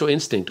natural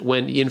instinct,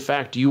 when in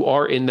fact you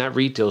are in that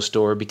retail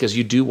store because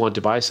you do want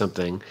to buy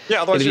something.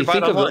 Yeah, otherwise you buy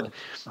it online.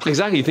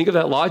 Exactly. You think of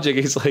that logic.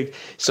 It's like,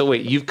 so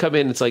wait, you've come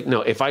in. It's like,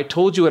 no, if I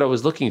told you what I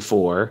was looking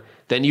for,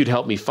 then you'd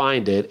help me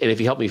find it. And if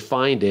you help me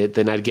find it,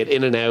 then I'd get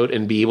in and out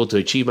and be able to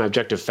achieve my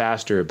objective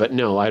faster. But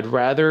no, I'd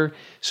rather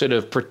sort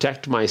of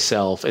protect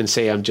myself and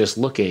say, I'm just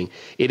looking.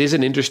 It is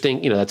an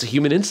interesting, that's a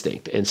human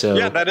instinct. And so,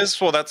 yeah,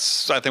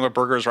 that's, I think, what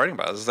Berger is writing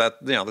about, is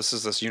that, this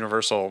is this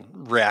universal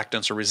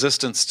reactance or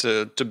resistance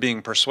to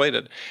being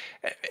persuaded.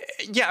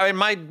 Yeah.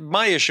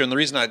 My issue, and the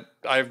reason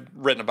I've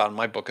written about in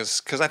my book, is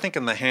because I think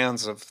in the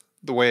hands of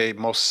the way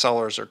most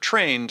sellers are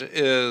trained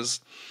is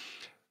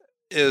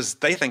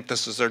they think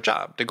this is their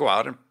job, to go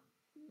out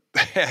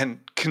and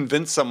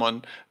convince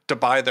someone to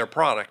buy their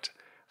product,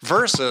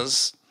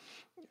 versus,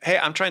 hey,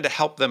 I'm trying to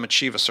help them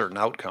achieve a certain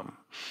outcome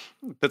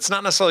that's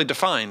not necessarily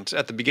defined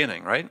at the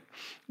beginning, right?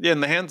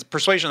 In the hands,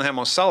 persuasion in the hand of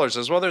most sellers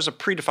is, well, there's a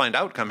predefined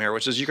outcome here,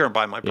 which is you're going to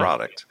buy my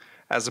product,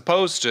 as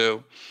opposed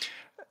to,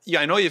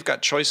 I know you've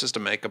got choices to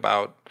make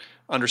about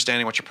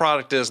understanding what your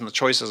product is and the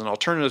choices and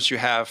alternatives you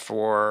have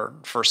for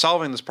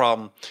solving this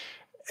problem.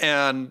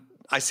 And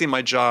I see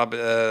my job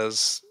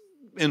as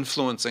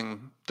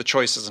influencing the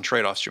choices and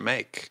trade-offs you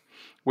make,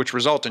 which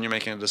result in you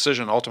making a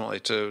decision ultimately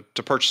to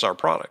purchase our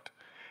product.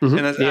 Mm-hmm.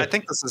 And I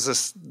think this is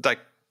this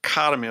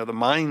dichotomy of the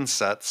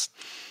mindsets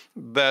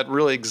that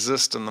really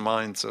exist in the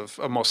minds of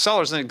most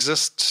sellers, and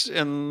exist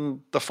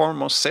in the form of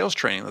most sales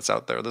training that's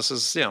out there. This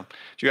is,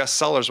 if you ask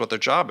sellers what their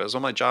job is, well,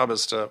 my job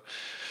is to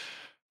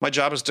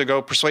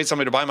go persuade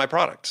somebody to buy my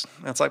product.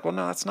 And it's like, well,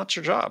 no, that's not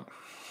your job.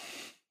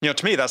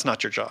 To me, that's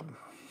not your job.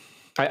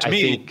 To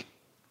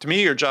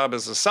me, your job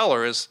as a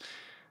seller is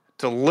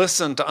to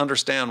listen, to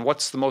understand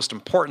what's the most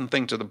important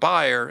thing to the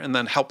buyer, and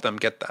then help them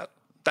get that.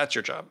 That's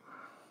your job.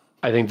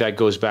 I think that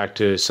goes back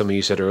to something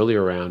you said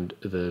earlier around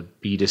the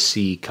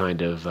B2C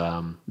kind of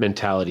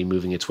mentality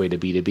moving its way to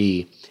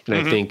B2B. And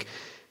I think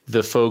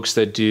the folks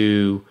that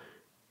do,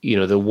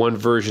 the one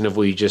version of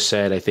what you just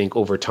said, I think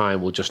over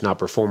time will just not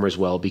perform as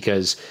well,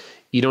 because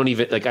you don't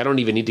even, I don't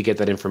even need to get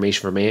that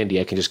information from Andy.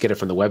 I can just get it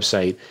from the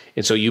website.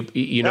 And so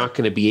you're not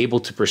going to be able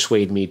to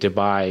persuade me to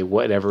buy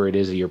whatever it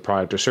is of your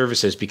product or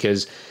services,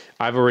 because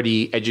I've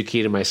already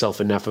educated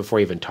myself enough before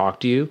I even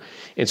talk to you.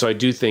 And so I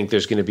do think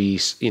there's going to be,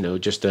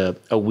 just a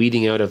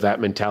weeding out of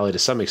that mentality to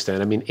some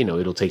extent.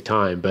 It'll take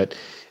time, but,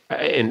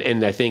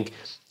 and I think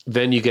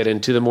then you get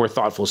into the more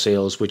thoughtful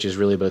sales, which is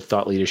really about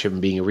thought leadership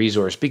and being a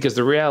resource, because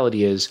the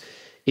reality is,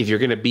 if you're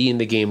going to be in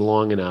the game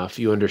long enough,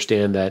 you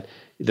understand that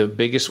the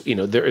biggest,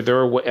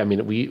 there are, I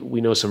mean,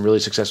 we know some really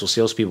successful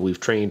salespeople we've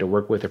trained or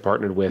worked with or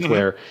partnered with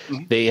where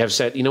they have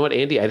said, you know what,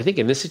 Andy, I think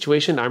in this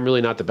situation, I'm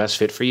really not the best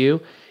fit for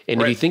you. And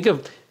if you think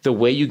of the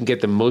way you can get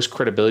the most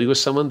credibility with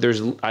someone,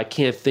 I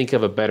can't think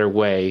of a better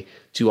way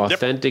to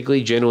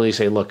authentically, genuinely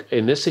say, look,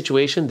 in this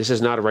situation, this is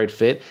not a right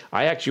fit.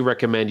 I actually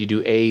recommend you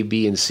do A,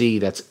 B, and C.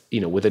 That's,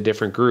 with a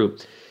different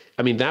group.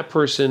 I mean, that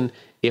person,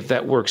 if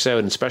that works out,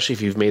 and especially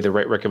if you've made the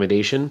right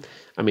recommendation,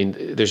 I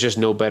mean, there's just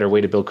no better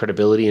way to build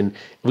credibility. And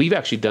we've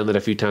actually done that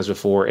a few times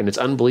before, and it's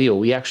unbelievable.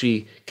 We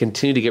actually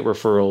continue to get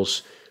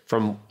referrals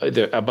from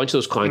a bunch of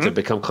those clients that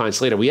become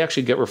clients later. We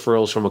actually get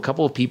referrals from a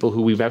couple of people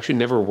who we've actually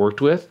never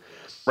worked with,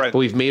 but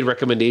we've made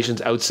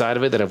recommendations outside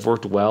of it that have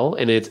worked well.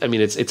 And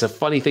it's a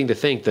funny thing to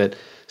think that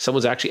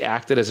someone's actually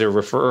acted as a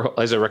referral,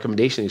 as a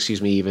recommendation,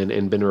 even,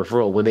 and been a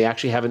referral when they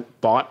actually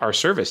haven't bought our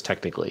service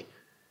technically.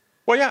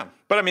 Well, yeah,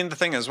 but I mean, the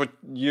thing is,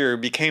 you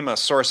became a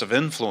source of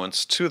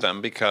influence to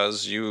them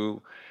because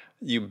you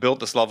built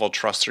this level of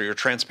trust through your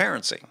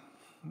transparency,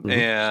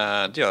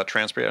 and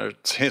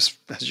transparency is,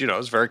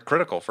 is very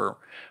critical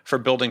for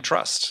building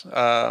trust.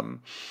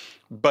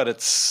 But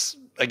it's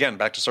again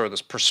back to sort of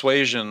this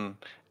persuasion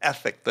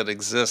ethic that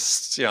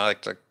exists. I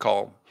like to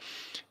call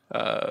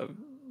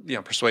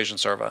persuasion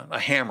sort of a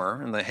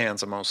hammer in the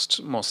hands of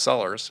most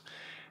sellers.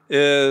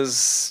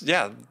 That's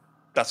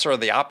sort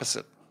of the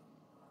opposite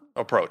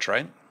approach,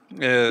 right?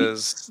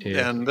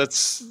 And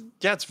it's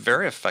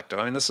very effective.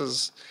 I mean, this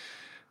is,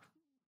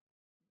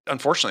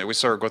 unfortunately, we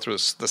sort of go through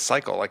this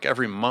cycle like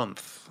every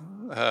month.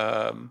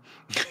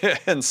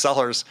 And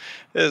sellers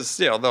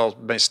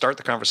may start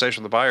the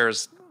conversation with the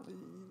buyers,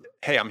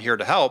 hey, I'm here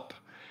to help.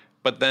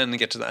 But then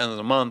get to the end of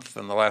the month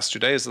and the last 2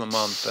 days of the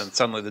month, and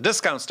suddenly the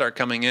discounts start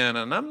coming in,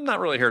 and I'm not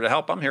really here to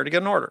help. I'm here to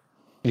get an order.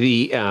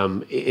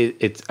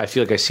 I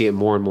feel like I see it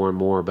more and more and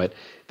more, but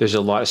there's a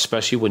lot,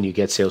 especially when you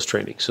get sales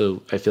training.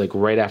 So I feel like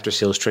right after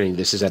sales training,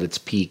 this is at its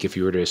peak. If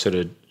you were to sort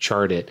of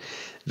chart it,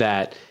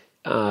 that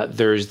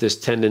there's this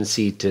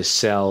tendency to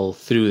sell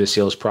through the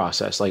sales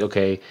process. Like,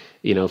 okay,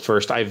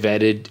 first I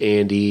vetted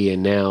Andy,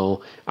 and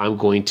now I'm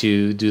going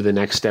to do the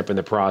next step in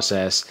the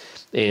process,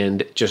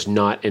 and just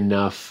not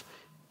enough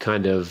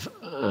kind of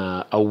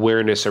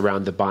awareness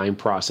around the buying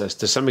process.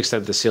 To some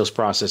extent, the sales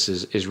process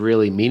is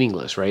really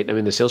meaningless, right? I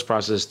mean, the sales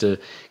process is to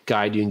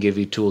guide you and give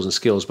you tools and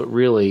skills, but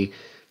really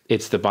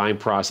it's the buying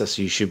process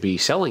you should be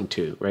selling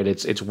to, right?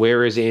 It's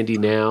where is Andy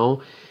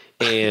now?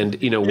 And,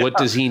 what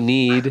does he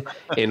need?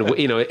 And,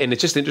 and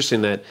it's just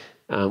interesting that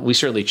we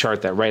certainly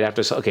chart that right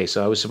after. Okay,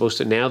 so I was supposed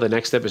to, now the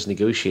next step is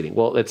negotiating.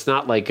 Well, it's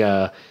not like,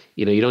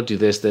 you don't do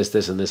this, this,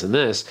 this, and this, and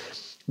this.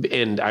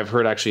 And I've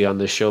heard actually on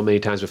this show many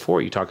times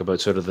before, you talk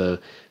about sort of the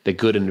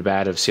good and the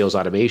bad of sales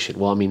automation.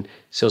 Well, I mean,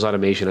 sales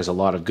automation has a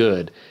lot of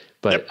good,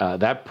 but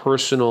that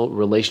personal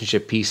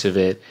relationship piece of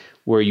it,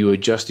 where you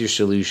adjust your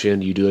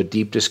solution, you do a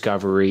deep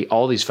discovery,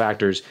 all these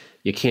factors,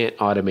 you can't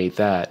automate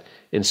that.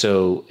 And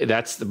so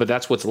that's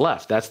what's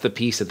left. That's the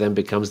piece that then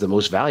becomes the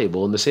most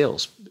valuable in the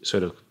sales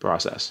sort of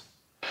process.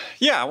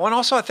 Yeah. Well, and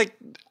also I think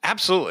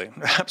absolutely.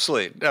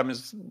 I mean,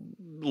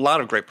 a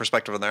lot of great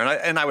perspective in there.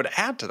 And I would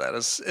add to that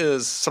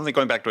is something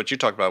going back to what you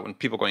talked about when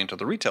people going into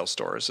the retail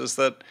stores, is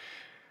that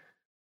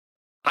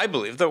I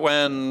believe that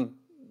when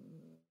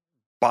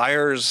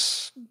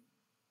buyers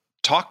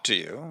talk to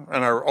you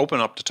and are open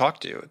up to talk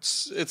to you,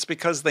 it's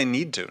because they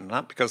need to,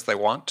 not because they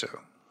want to.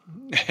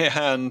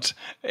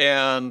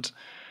 And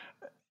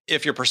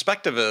if your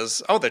perspective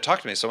is, oh, they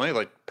talk to me, so let me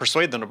like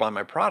persuade them to buy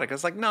my product.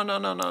 It's like, no.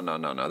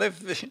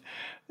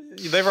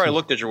 They've already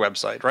looked at your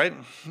website, right?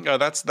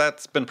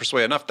 That's been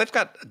persuaded enough. They've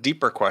got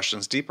deeper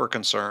questions, deeper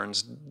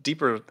concerns,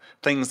 deeper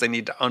things they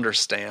need to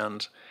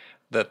understand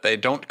that they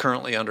don't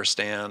currently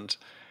understand.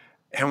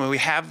 And when we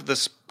have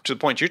this, to the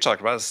point you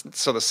talked about,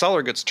 so the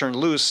seller gets turned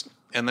loose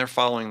and they're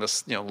following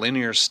this,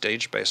 linear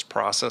stage-based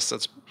process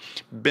that's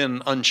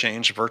been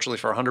unchanged virtually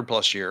for 100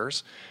 plus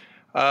years.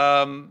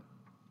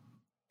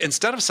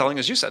 Instead of selling,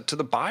 as you said, to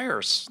the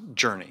buyer's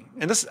journey.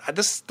 And this I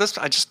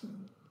just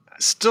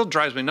still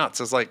drives me nuts.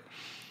 It's like,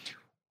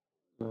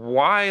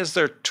 why is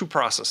there two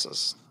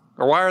processes?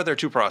 Or why are there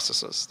two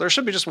processes? There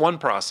should be just one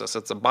process.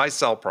 It's a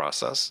buy-sell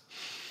process.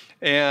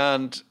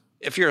 And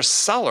if you're a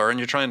seller and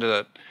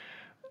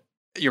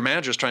your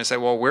manager's trying to say,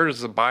 well, where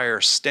does the buyer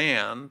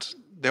stand?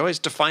 They always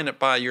define it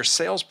by your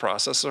sales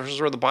process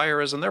versus where the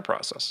buyer is in their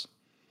process.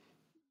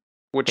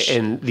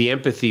 And the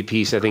empathy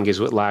piece, I think,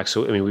 is what lacks.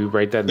 So, I mean, we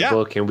write that in the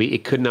book, and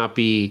it could not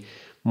be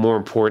more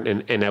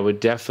important. And I would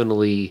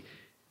definitely,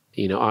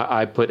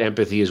 I put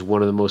empathy as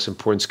one of the most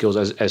important skills.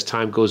 As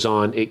time goes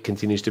on, it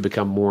continues to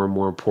become more and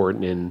more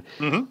important in,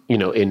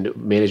 in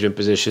management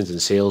positions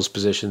and sales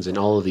positions and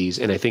all of these.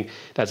 And I think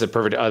that's a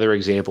perfect other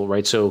example,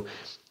 right? So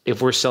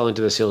if we're selling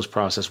to the sales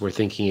process, we're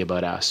thinking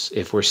about us.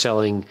 If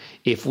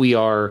we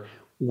are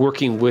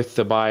working with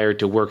the buyer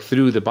to work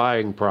through the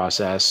buying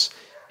process,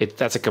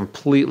 that's a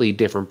completely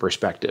different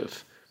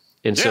perspective.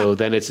 And so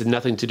then it's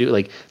nothing to do,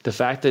 like the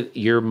fact that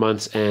your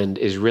month's end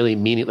is really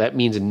that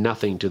means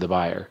nothing to the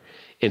buyer.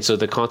 And so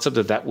the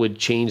concept that would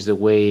change the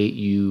way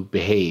you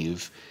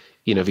behave,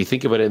 if you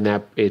think about it in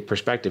that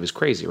perspective, is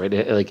crazy,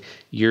 right? Like,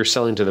 you're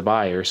selling to the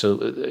buyer. So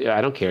I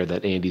don't care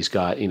that Andy's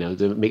got,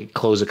 to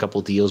close a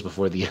couple deals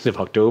before the end of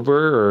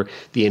October or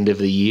the end of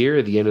the year,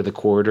 or the end of the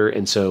quarter.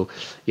 And so,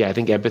 yeah, I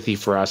think empathy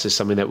for us is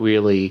something that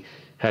really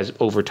has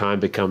over time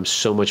become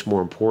so much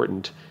more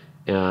important,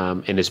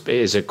 and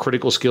is a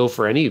critical skill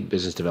for any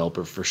business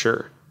developer, for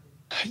sure.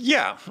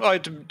 Yeah,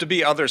 to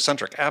be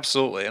other-centric,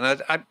 absolutely. And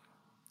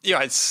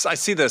I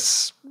see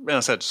this, and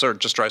I said, sort of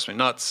just drives me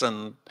nuts,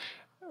 and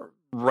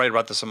write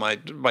about this in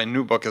my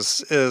new book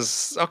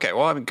is okay.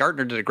 Well, I mean,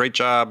 Gartner did a great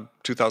job.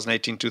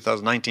 2018,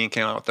 2019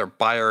 came out with their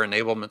buyer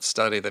enablement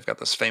study. They've got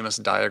this famous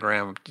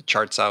diagram that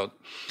charts out,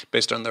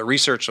 based on their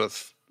research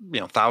with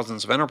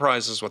thousands of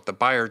enterprises, what the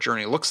buyer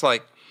journey looks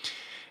like.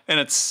 And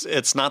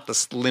it's not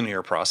this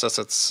linear process.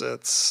 It's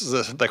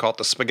they call it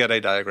the spaghetti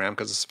diagram,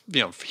 because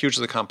it's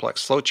hugely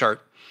complex flow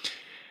chart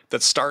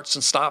that starts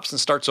and stops and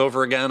starts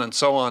over again and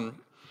so on.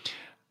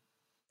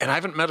 And I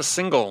haven't met a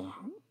single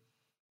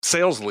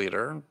sales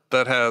leader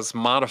that has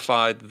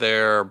modified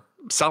their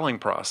selling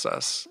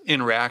process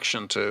in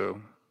reaction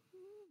to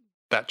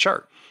that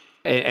chart.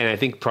 And I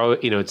think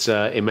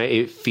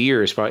probably,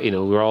 fear is probably,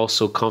 we're all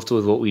so comfortable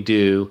with what we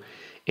do.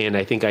 And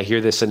I think I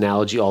hear this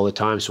analogy all the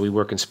time. So we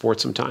work in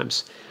sports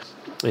sometimes.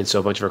 And so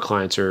a bunch of our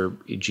clients are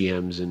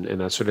GMs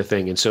and that sort of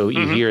thing. And so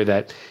you hear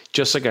that,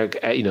 just like an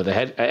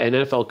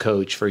NFL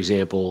coach, for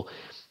example,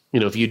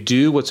 if you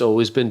do what's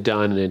always been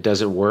done and it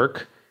doesn't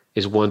work,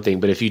 is one thing,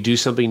 but if you do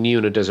something new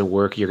and it doesn't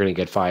work, you're going to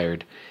get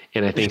fired.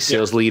 And I think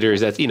sales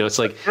leaders, that's it's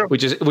like,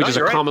 which is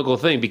a comical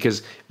thing,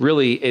 because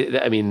really,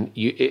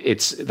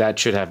 that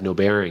should have no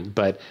bearing,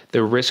 but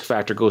the risk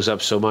factor goes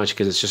up so much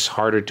because it's just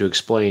harder to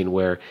explain.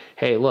 Where,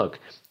 hey, look,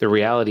 the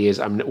reality is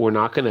we're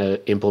not going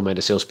to implement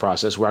a sales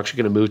process. We're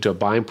actually going to move to a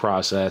buying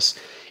process,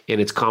 and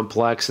it's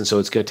complex, and so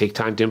it's going to take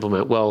time to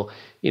implement. Well,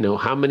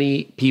 how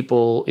many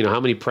people,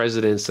 how many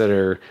presidents that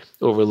are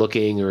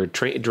overlooking, or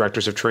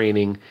directors of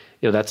training,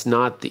 that's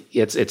not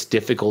it's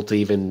difficult to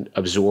even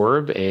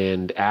absorb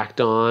and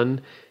act on,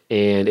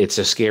 and it's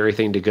a scary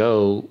thing to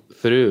go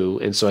through.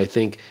 And so I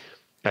think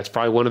that's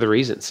probably one of the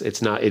reasons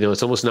it's not,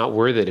 it's almost not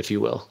worth it, if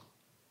you will.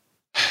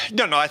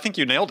 No, I think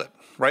you nailed it,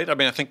 right? I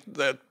mean, I think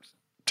that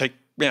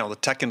the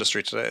tech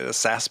industry today, the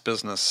SaaS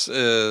business,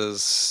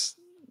 is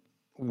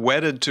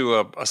wedded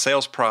to a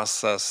sales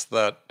process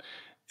that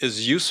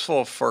is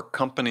useful for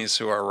companies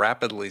who are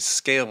rapidly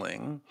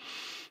scaling,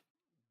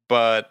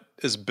 but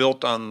is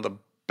built on the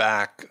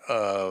back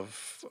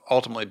of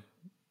ultimately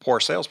poor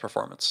sales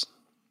performance.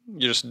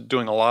 You're just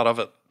doing a lot of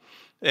it,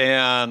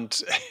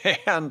 and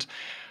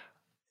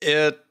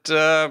it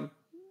they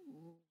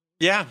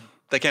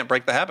can't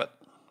break the habit,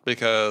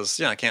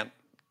 because I can't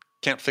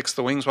fix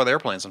the wings while the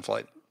airplane's in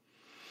flight.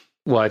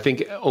 Well, I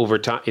think over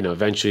time,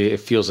 eventually it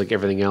feels like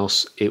everything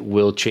else, it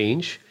will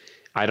change.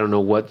 I don't know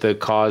what the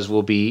cause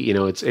will be.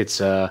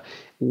 It's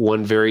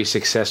one very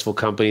successful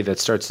company that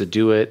starts to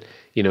do it,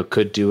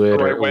 could do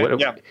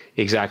it.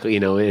 Exactly.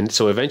 And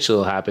so eventually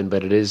it'll happen,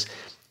 but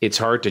it's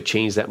hard to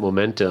change that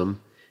momentum.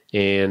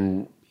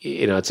 And,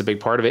 it's a big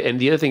part of it. And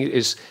the other thing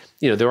is,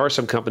 there are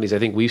some companies I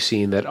think we've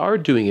seen that are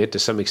doing it to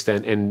some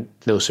extent, and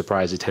no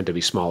surprise, they tend to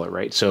be smaller,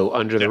 right? So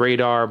under the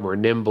radar, more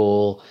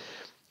nimble.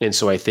 And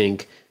so I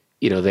think,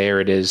 there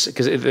it is,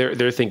 because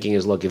their thinking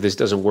is, look, if this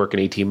doesn't work in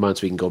 18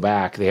 months, we can go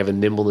back. They have a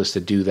nimbleness to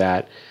do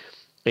that.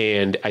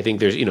 And I think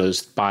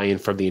there's buy-in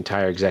from the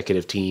entire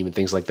executive team and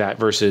things like that,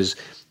 versus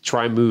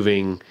try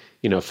moving,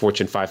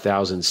 Fortune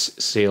 5000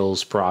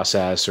 sales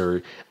process,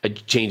 or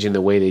changing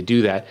the way they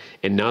do that.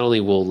 And not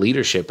only will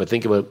leadership, but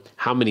think about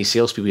how many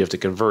salespeople you have to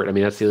convert. I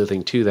mean, that's the other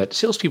thing too, that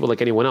salespeople,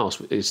 like anyone else,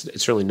 it's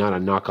certainly not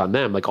a knock on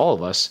them. Like all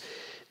of us,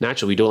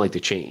 naturally, we don't like to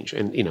change.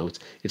 And,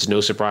 it's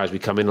no surprise. We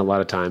come in a lot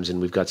of times and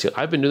we've got,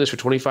 I've been doing this for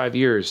 25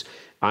 years.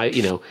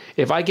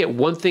 If I get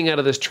one thing out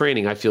of this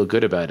training, I feel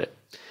good about it.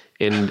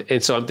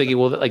 And so I'm thinking,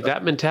 well, like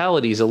that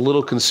mentality is a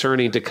little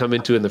concerning to come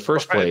into in the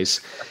first place,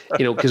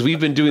 because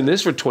we've been doing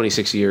this for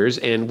 26 years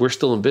and we're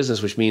still in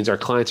business, which means our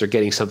clients are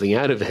getting something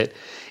out of it.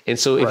 And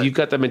so if you've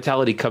got that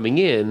mentality coming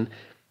in,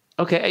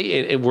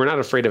 okay, and we're not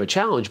afraid of a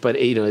challenge, but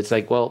it's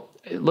like, well,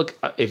 look,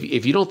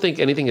 if you don't think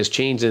anything has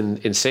changed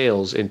in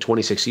sales in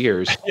 26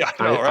 years,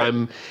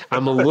 I'm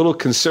a little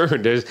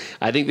concerned.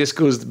 I think this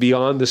goes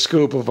beyond the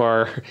scope of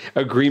our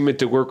agreement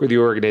to work with the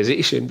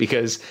organization,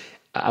 because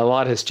a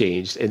lot has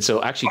changed. And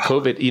so actually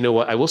COVID,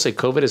 I will say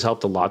COVID has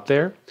helped a lot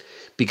there,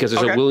 because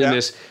there's a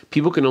willingness.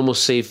 People can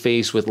almost save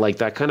face with like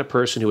that kind of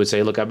person who would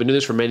say, look, I've been doing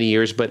this for many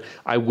years, but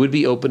I would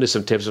be open to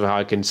some tips of how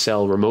I can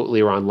sell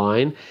remotely or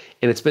online.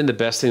 And it's been the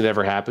best thing that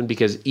ever happened,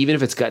 because even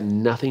if it's got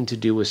nothing to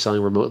do with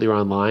selling remotely or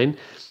online,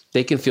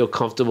 they can feel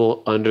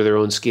comfortable under their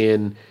own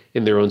skin,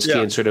 in their own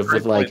skin, sort of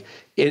with like,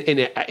 and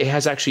it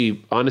has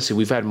actually, honestly,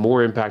 we've had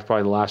more impact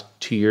probably in the last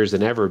 2 years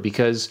than ever,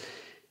 because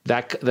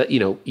that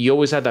you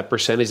always had that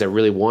percentage that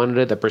really wanted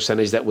it, that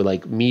percentage that were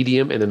like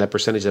medium, and then that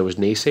percentage that was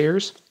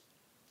naysayers.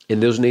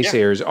 And those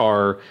naysayers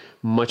are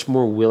much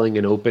more willing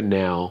and open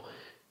now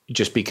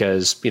just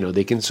because,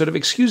 they can sort of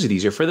excuse it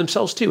easier for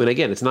themselves too. And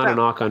again, it's not a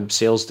knock on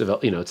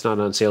it's not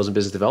on sales and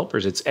business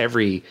developers. It's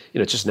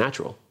it's just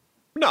natural.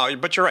 No,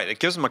 but you're right. It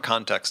gives them a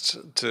context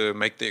to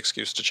make the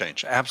excuse to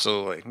change.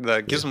 Absolutely.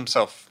 That gives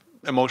themselves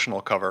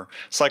emotional cover,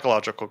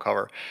 psychological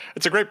cover.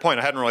 It's a great point.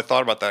 I hadn't really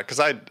thought about that because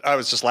I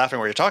was just laughing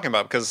what you're talking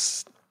about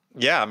because,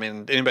 I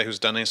mean, anybody who's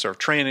done any sort of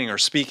training or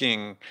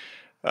speaking,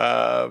 we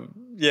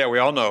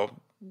all know,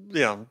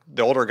 the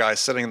older guy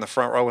sitting in the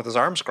front row with his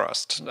arms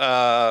crossed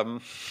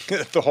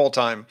the whole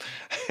time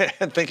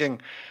and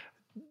thinking,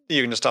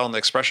 you can just tell them the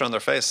expression on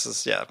their face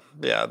is,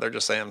 they're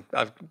just saying,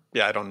 I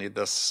don't need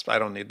this. I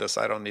don't need this.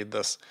 I don't need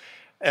this.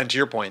 And to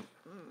your point,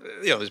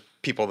 there's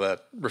people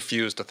that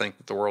refuse to think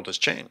that the world has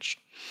changed.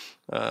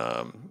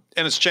 And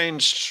it's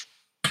changed.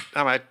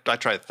 I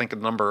try to think of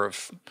the number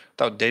of,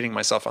 without dating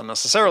myself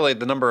unnecessarily,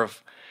 the number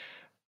of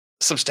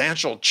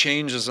substantial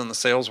changes in the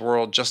sales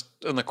world just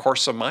in the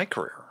course of my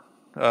career.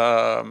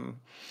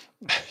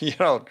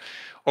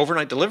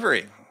 Overnight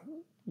delivery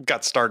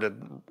got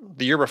started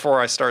the year before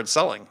I started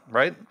selling,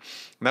 right? And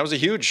that was a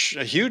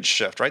huge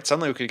shift, right?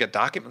 Suddenly we could get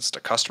documents to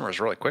customers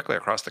really quickly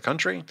across the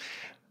country.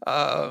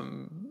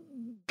 That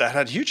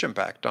had huge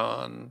impact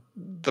on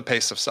the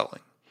pace of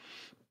selling.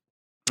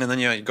 And then,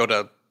 you go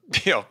to,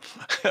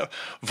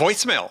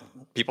 voicemail.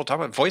 People talk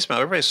about voicemail.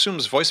 Everybody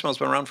assumes voicemail's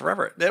been around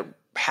forever. It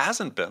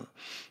hasn't been.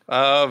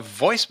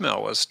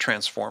 Voicemail was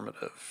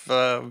transformative.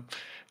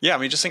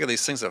 Just think of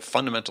these things that have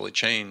fundamentally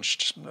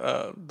changed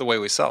the way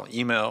we sell.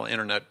 Email,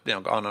 internet,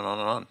 on and on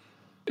and on.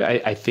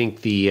 I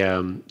think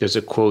there's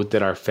a quote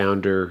that our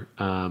founder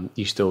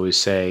used to always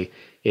say.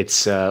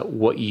 It's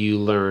what you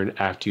learn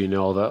after you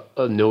know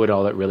it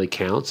all that really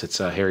counts.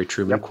 It's a Harry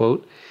Truman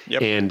quote.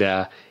 Yep. And,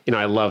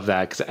 I love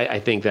that because I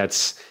think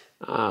that's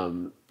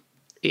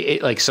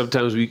like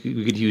sometimes we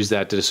could use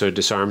that to sort of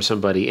disarm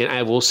somebody. And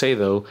I will say,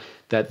 though,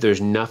 that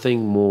there's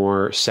nothing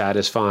more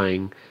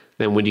satisfying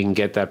than when you can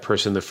get that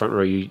person in the front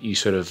row you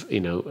sort of,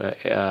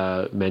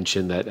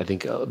 mentioned that I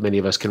think many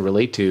of us can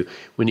relate to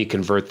when you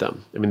convert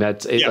them. I mean,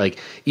 that's it, like,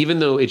 even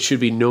though it should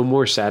be no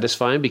more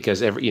satisfying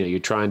because you're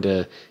trying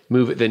to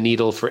move the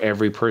needle for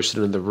every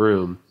person in the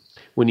room.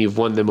 When you've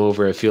won them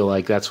over, I feel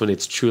like that's when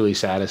it's truly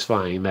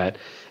satisfying that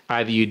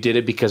either you did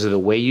it because of the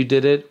way you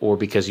did it or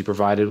because you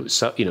provided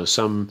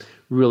some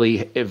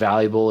really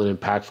valuable and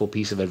impactful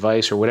piece of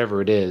advice or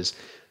whatever it is.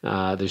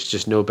 There's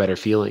just no better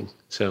feeling.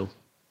 So.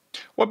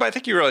 Well, but I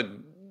think you really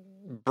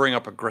bring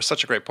up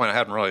such a great point I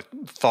hadn't really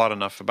thought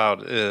enough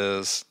about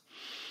is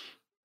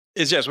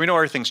yes, we know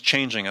everything's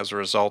changing as a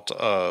result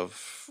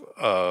of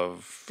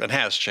and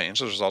has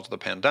changed as a result of the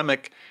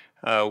pandemic.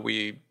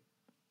 We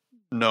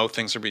know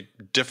things will be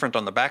different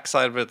on the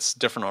backside of it. It's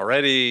different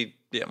already.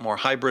 More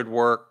hybrid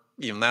work.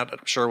 Even that,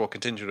 I'm sure, will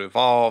continue to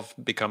evolve,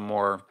 become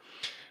more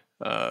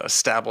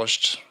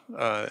established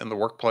in the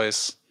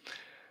workplace.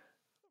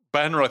 But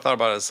I hadn't really thought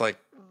about it as like,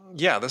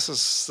 this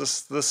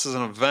is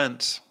an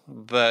event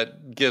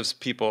that gives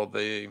people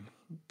the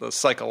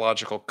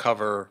psychological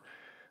cover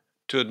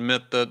to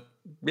admit that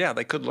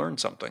they could learn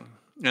something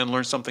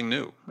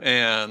new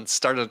and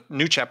start a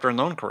new chapter in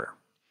their own career.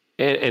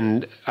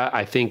 And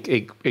I think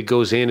it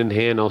goes hand in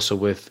hand also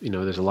with,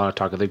 there's a lot of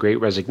talk of the Great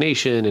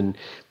Resignation and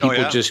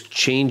people just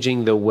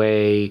changing the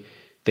way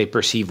they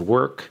perceive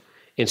work.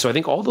 And so I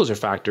think all those are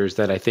factors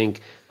that I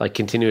think like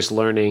continuous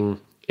learning,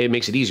 it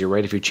makes it easier,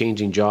 right? If you're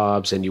changing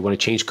jobs and you want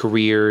to change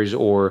careers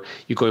or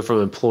you're going from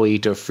an employee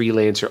to a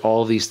freelancer,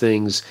 all of these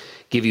things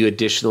give you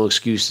additional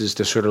excuses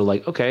to sort of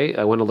like, okay,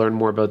 I want to learn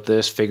more about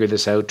this, figure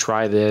this out,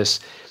 try this.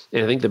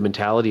 And I think the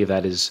mentality of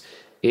that is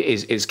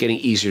getting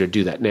easier to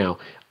do that. Now,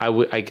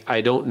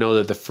 I don't know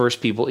that the first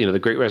people, the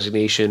Great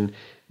Resignation,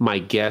 my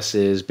guess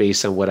is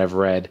based on what I've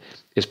read,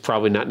 is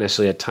probably not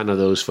necessarily a ton of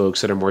those folks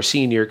that are more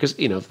senior because,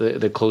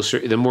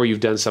 the more you've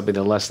done something,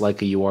 the less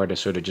likely you are to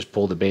sort of just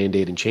pull the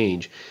Band-Aid and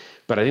change.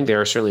 But I think they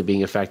are certainly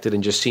being affected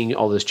and just seeing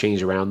all this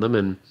change around them.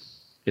 And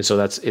so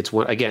it's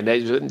one,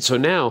 again, so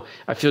now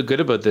I feel good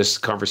about this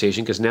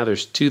conversation because now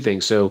there's two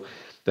things. So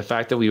the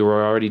fact that we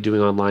were already doing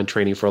online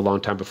training for a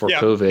long time before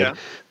COVID,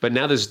 but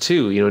now there's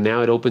two,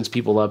 now it opens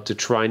people up to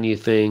try new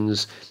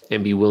things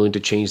and be willing to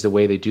change the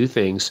way they do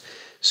things.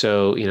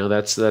 So,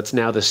 that's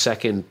now the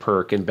second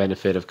perk and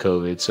benefit of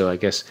COVID. So I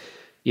guess,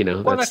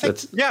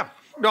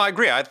 I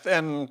agree.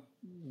 And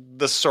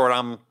this sort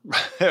I'm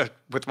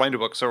with my new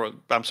book, so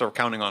I'm sort of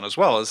counting on as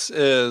well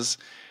is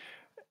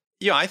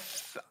I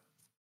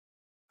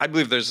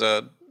believe there's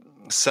a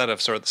set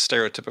of sort of the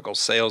stereotypical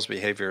sales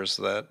behaviors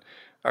that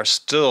are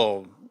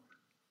still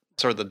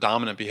sort of the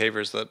dominant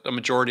behaviors that a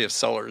majority of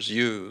sellers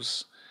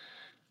use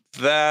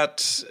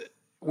that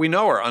we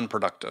know are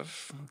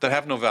unproductive, that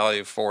have no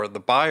value for the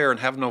buyer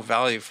and have no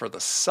value for the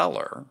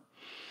seller,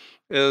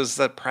 is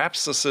that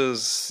perhaps this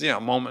is, a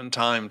moment in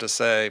time to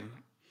say,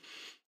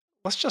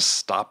 let's just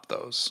stop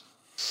those,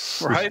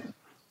 right?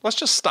 Let's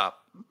just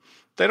stop.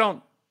 They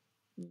don't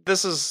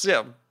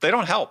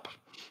help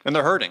and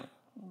they're hurting.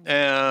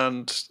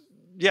 And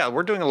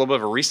we're doing a little bit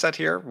of a reset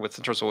here in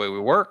terms of the way we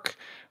work,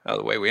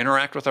 the way we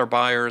interact with our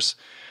buyers.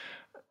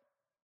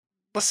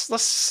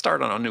 let's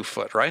start on a new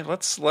foot, right?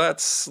 Let's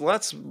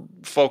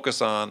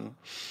focus on,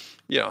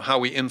 how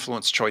we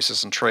influence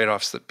choices and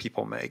trade-offs that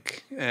people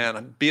make,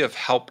 and be of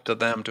help to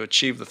them to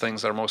achieve the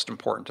things that are most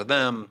important to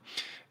them,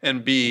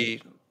 and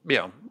be,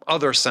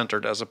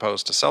 other-centered as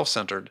opposed to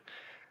self-centered.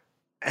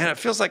 And it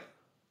feels like,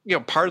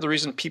 part of the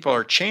reason people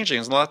are changing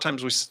is a lot of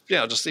times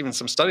just even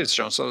some studies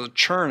shown. So the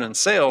churn in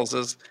sales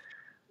is,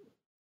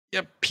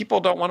 people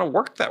don't want to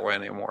work that way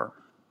anymore.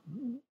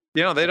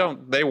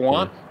 They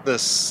want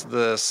this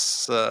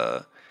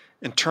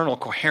internal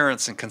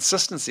coherence and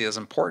consistency is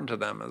important to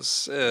them.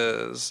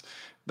 Is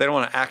they don't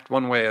want to act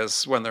one way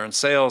as when they're in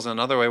sales and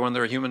another way when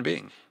they're a human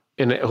being.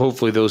 And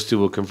hopefully those two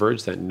will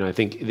converge then. I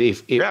think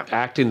if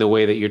acting the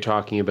way that you're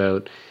talking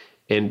about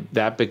and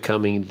that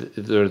becoming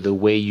the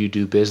way you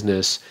do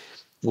business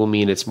will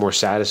mean it's more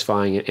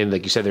satisfying. And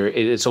like you said,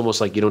 it's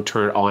almost like you don't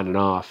turn it on and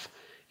off.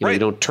 You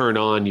don't turn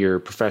on your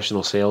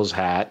professional sales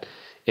hat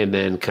and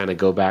then kind of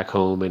go back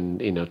home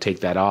and, take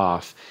that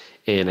off.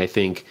 And I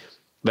think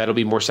that'll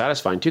be more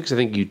satisfying too, because I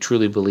think you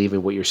truly believe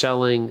in what you're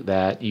selling,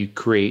 that you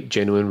create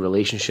genuine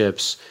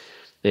relationships,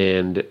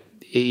 and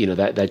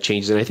that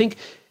changes. And I think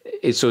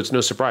it's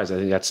no surprise. I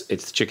think it's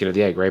the chicken or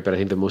the egg, right? But I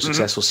think the most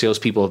successful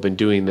salespeople have been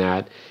doing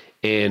that,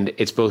 and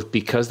it's both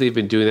because they've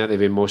been doing that, they've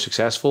been more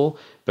successful,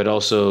 but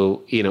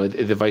also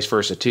the vice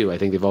versa too. I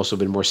think they've also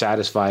been more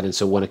satisfied, and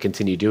so want to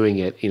continue doing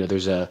it. I think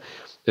there's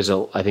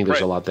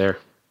a lot there.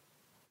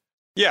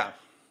 Yeah.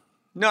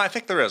 No, I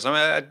think there is.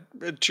 I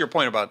mean, to your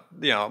point about,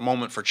 a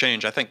moment for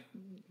change, I think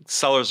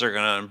sellers are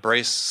going to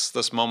embrace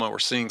this moment. We're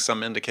seeing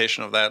some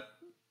indication of that,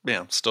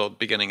 still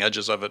beginning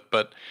edges of it.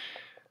 But,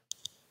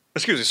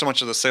 so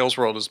much of the sales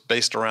world is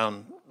based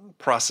around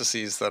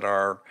processes that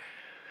are,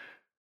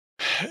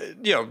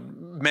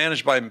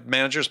 managed by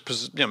managers,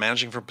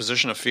 managing from a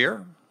position of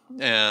fear.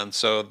 And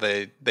so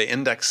they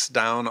index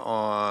down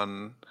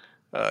on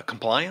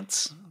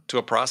compliance to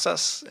a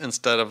process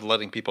instead of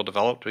letting people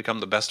develop to become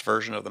the best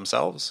version of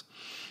themselves.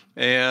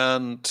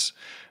 And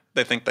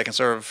they think they can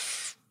sort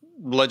of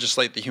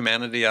legislate the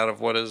humanity out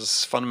of what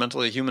is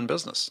fundamentally a human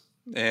business.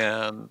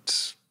 And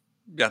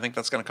I think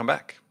that's going to come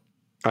back.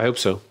 I hope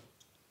so.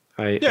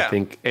 I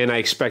think, and I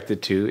expect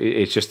it to.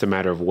 It's just a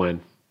matter of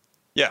when.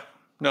 Yeah.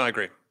 No, I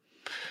agree.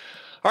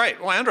 All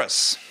right. Well,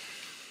 Andres,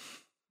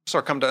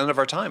 so come to the end of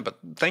our time, but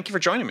thank you for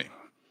joining me.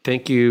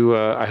 Thank you.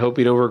 I hope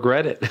you don't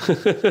regret it.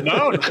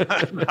 No,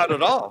 not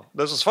at all.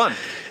 This was fun.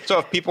 So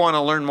if people want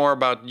to learn more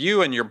about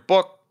you and your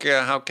book,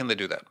 how can they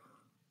do that?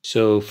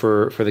 So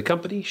for the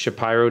company,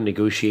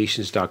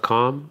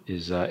 ShapiroNegotiations.com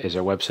is our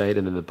website.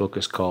 And then the book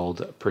is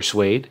called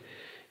Persuade.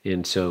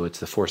 And so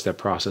it's the 4-step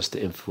process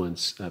to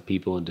influence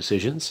people and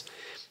decisions.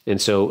 And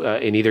so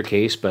in either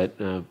case, but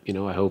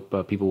I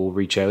hope people will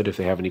reach out if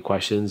they have any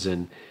questions,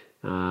 and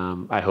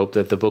I hope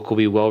that the book will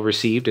be well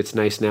received. It's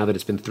nice now that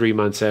it's been 3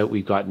 months out.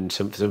 We've gotten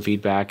some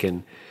feedback,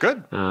 and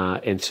good.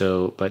 And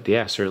so, but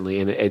yeah, certainly.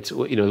 And it's,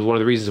 one of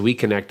the reasons we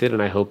connected,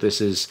 and I hope this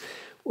is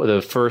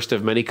the first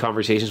of many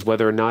conversations,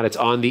 whether or not it's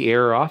on the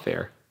air or off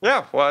air.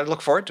 Yeah. Well, I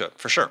look forward to it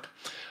for sure.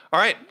 All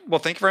right.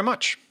 Well, thank you very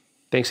much.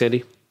 Thanks,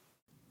 Andy.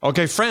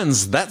 Okay,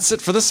 friends, that's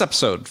it for this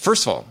episode.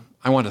 First of all,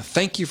 I want to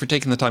thank you for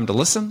taking the time to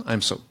listen.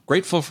 I'm so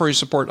grateful for your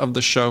support of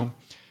the show. And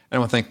I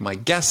want to thank my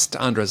guest,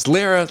 Andres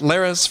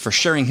Lleras, for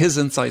sharing his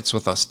insights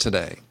with us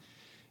today.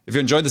 If you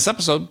enjoyed this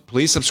episode,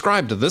 please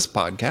subscribe to this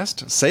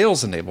podcast,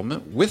 Sales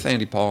Enablement with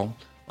Andy Paul,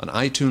 on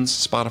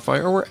iTunes,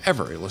 Spotify, or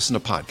wherever you listen to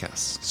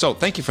podcasts. So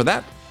thank you for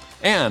that.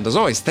 And as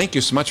always, thank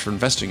you so much for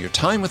investing your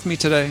time with me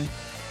today.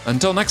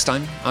 Until next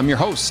time, I'm your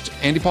host,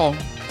 Andy Paul.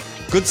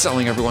 Good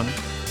selling, everyone.